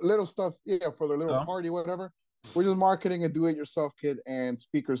little stuff, for their little party, whatever. We're just marketing a do-it-yourself kit and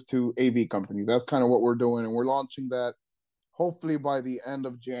speakers to AV companies. That's kind of what we're doing, and we're launching that hopefully by the end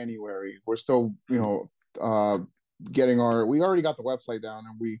of January. We're still we already got the website down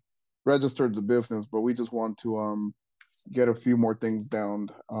and we registered the business, but we just want to get a few more things down,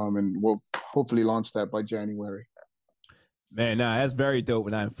 and we'll hopefully launch that by January. Man, that's very dope.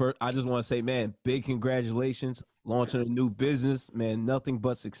 And I just want to say, man, big congratulations launching a new business, man. Nothing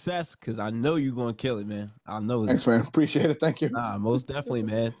but success, because I know you're going to kill it, man. I know. Thanks, man. Appreciate it. Thank you. Most definitely,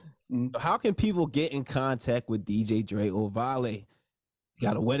 man. Mhm. So how can people get in contact with DJ Dre Ovalle? You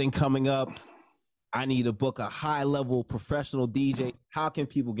got a wedding coming up. I need to book a high-level professional DJ. How can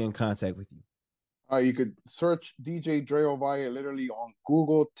people get in contact with you? You could search DJ Dre Ovalle literally on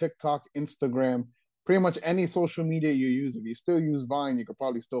Google, TikTok, Instagram, pretty much any social media you use. If you still use Vine, you could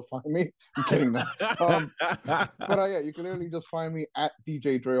probably still find me. I'm kidding now. But you can literally just find me at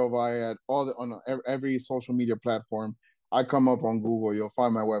DJ Dre Ovalle at every social media platform. I come up on Google. You'll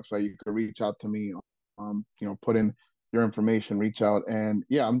find my website. You can reach out to me. Put in your information, reach out, and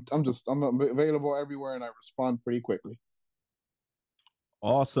I'm available everywhere, and I respond pretty quickly.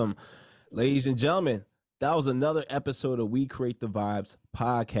 Awesome. Ladies and gentlemen, that was another episode of We Create the Vibes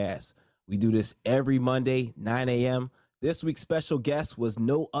podcast. We do this every Monday, 9 a.m. This week's special guest was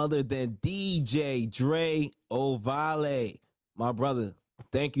no other than DJ Dre Ovalle. My brother,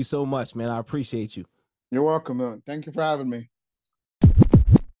 thank you so much, man. I appreciate you. You're welcome, man. Thank you for having me.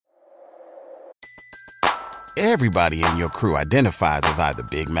 Everybody in your crew identifies as either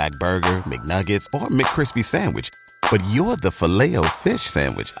Big Mac Burger, McNuggets, or McCrispy Sandwich. But you're the Filet-O-Fish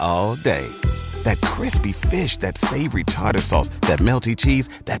Sandwich all day. That crispy fish, that savory tartar sauce, that melty cheese,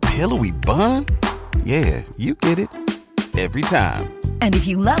 that pillowy bun. Yeah, you get it. Every time. And if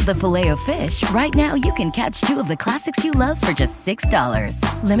you love the Filet-O-Fish, right now you can catch 2 of the classics you love for just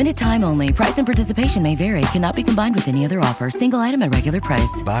 $6. Limited time only. Price and participation may vary. Cannot be combined with any other offer. Single item at regular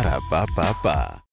price. Ba-da-ba-ba-ba.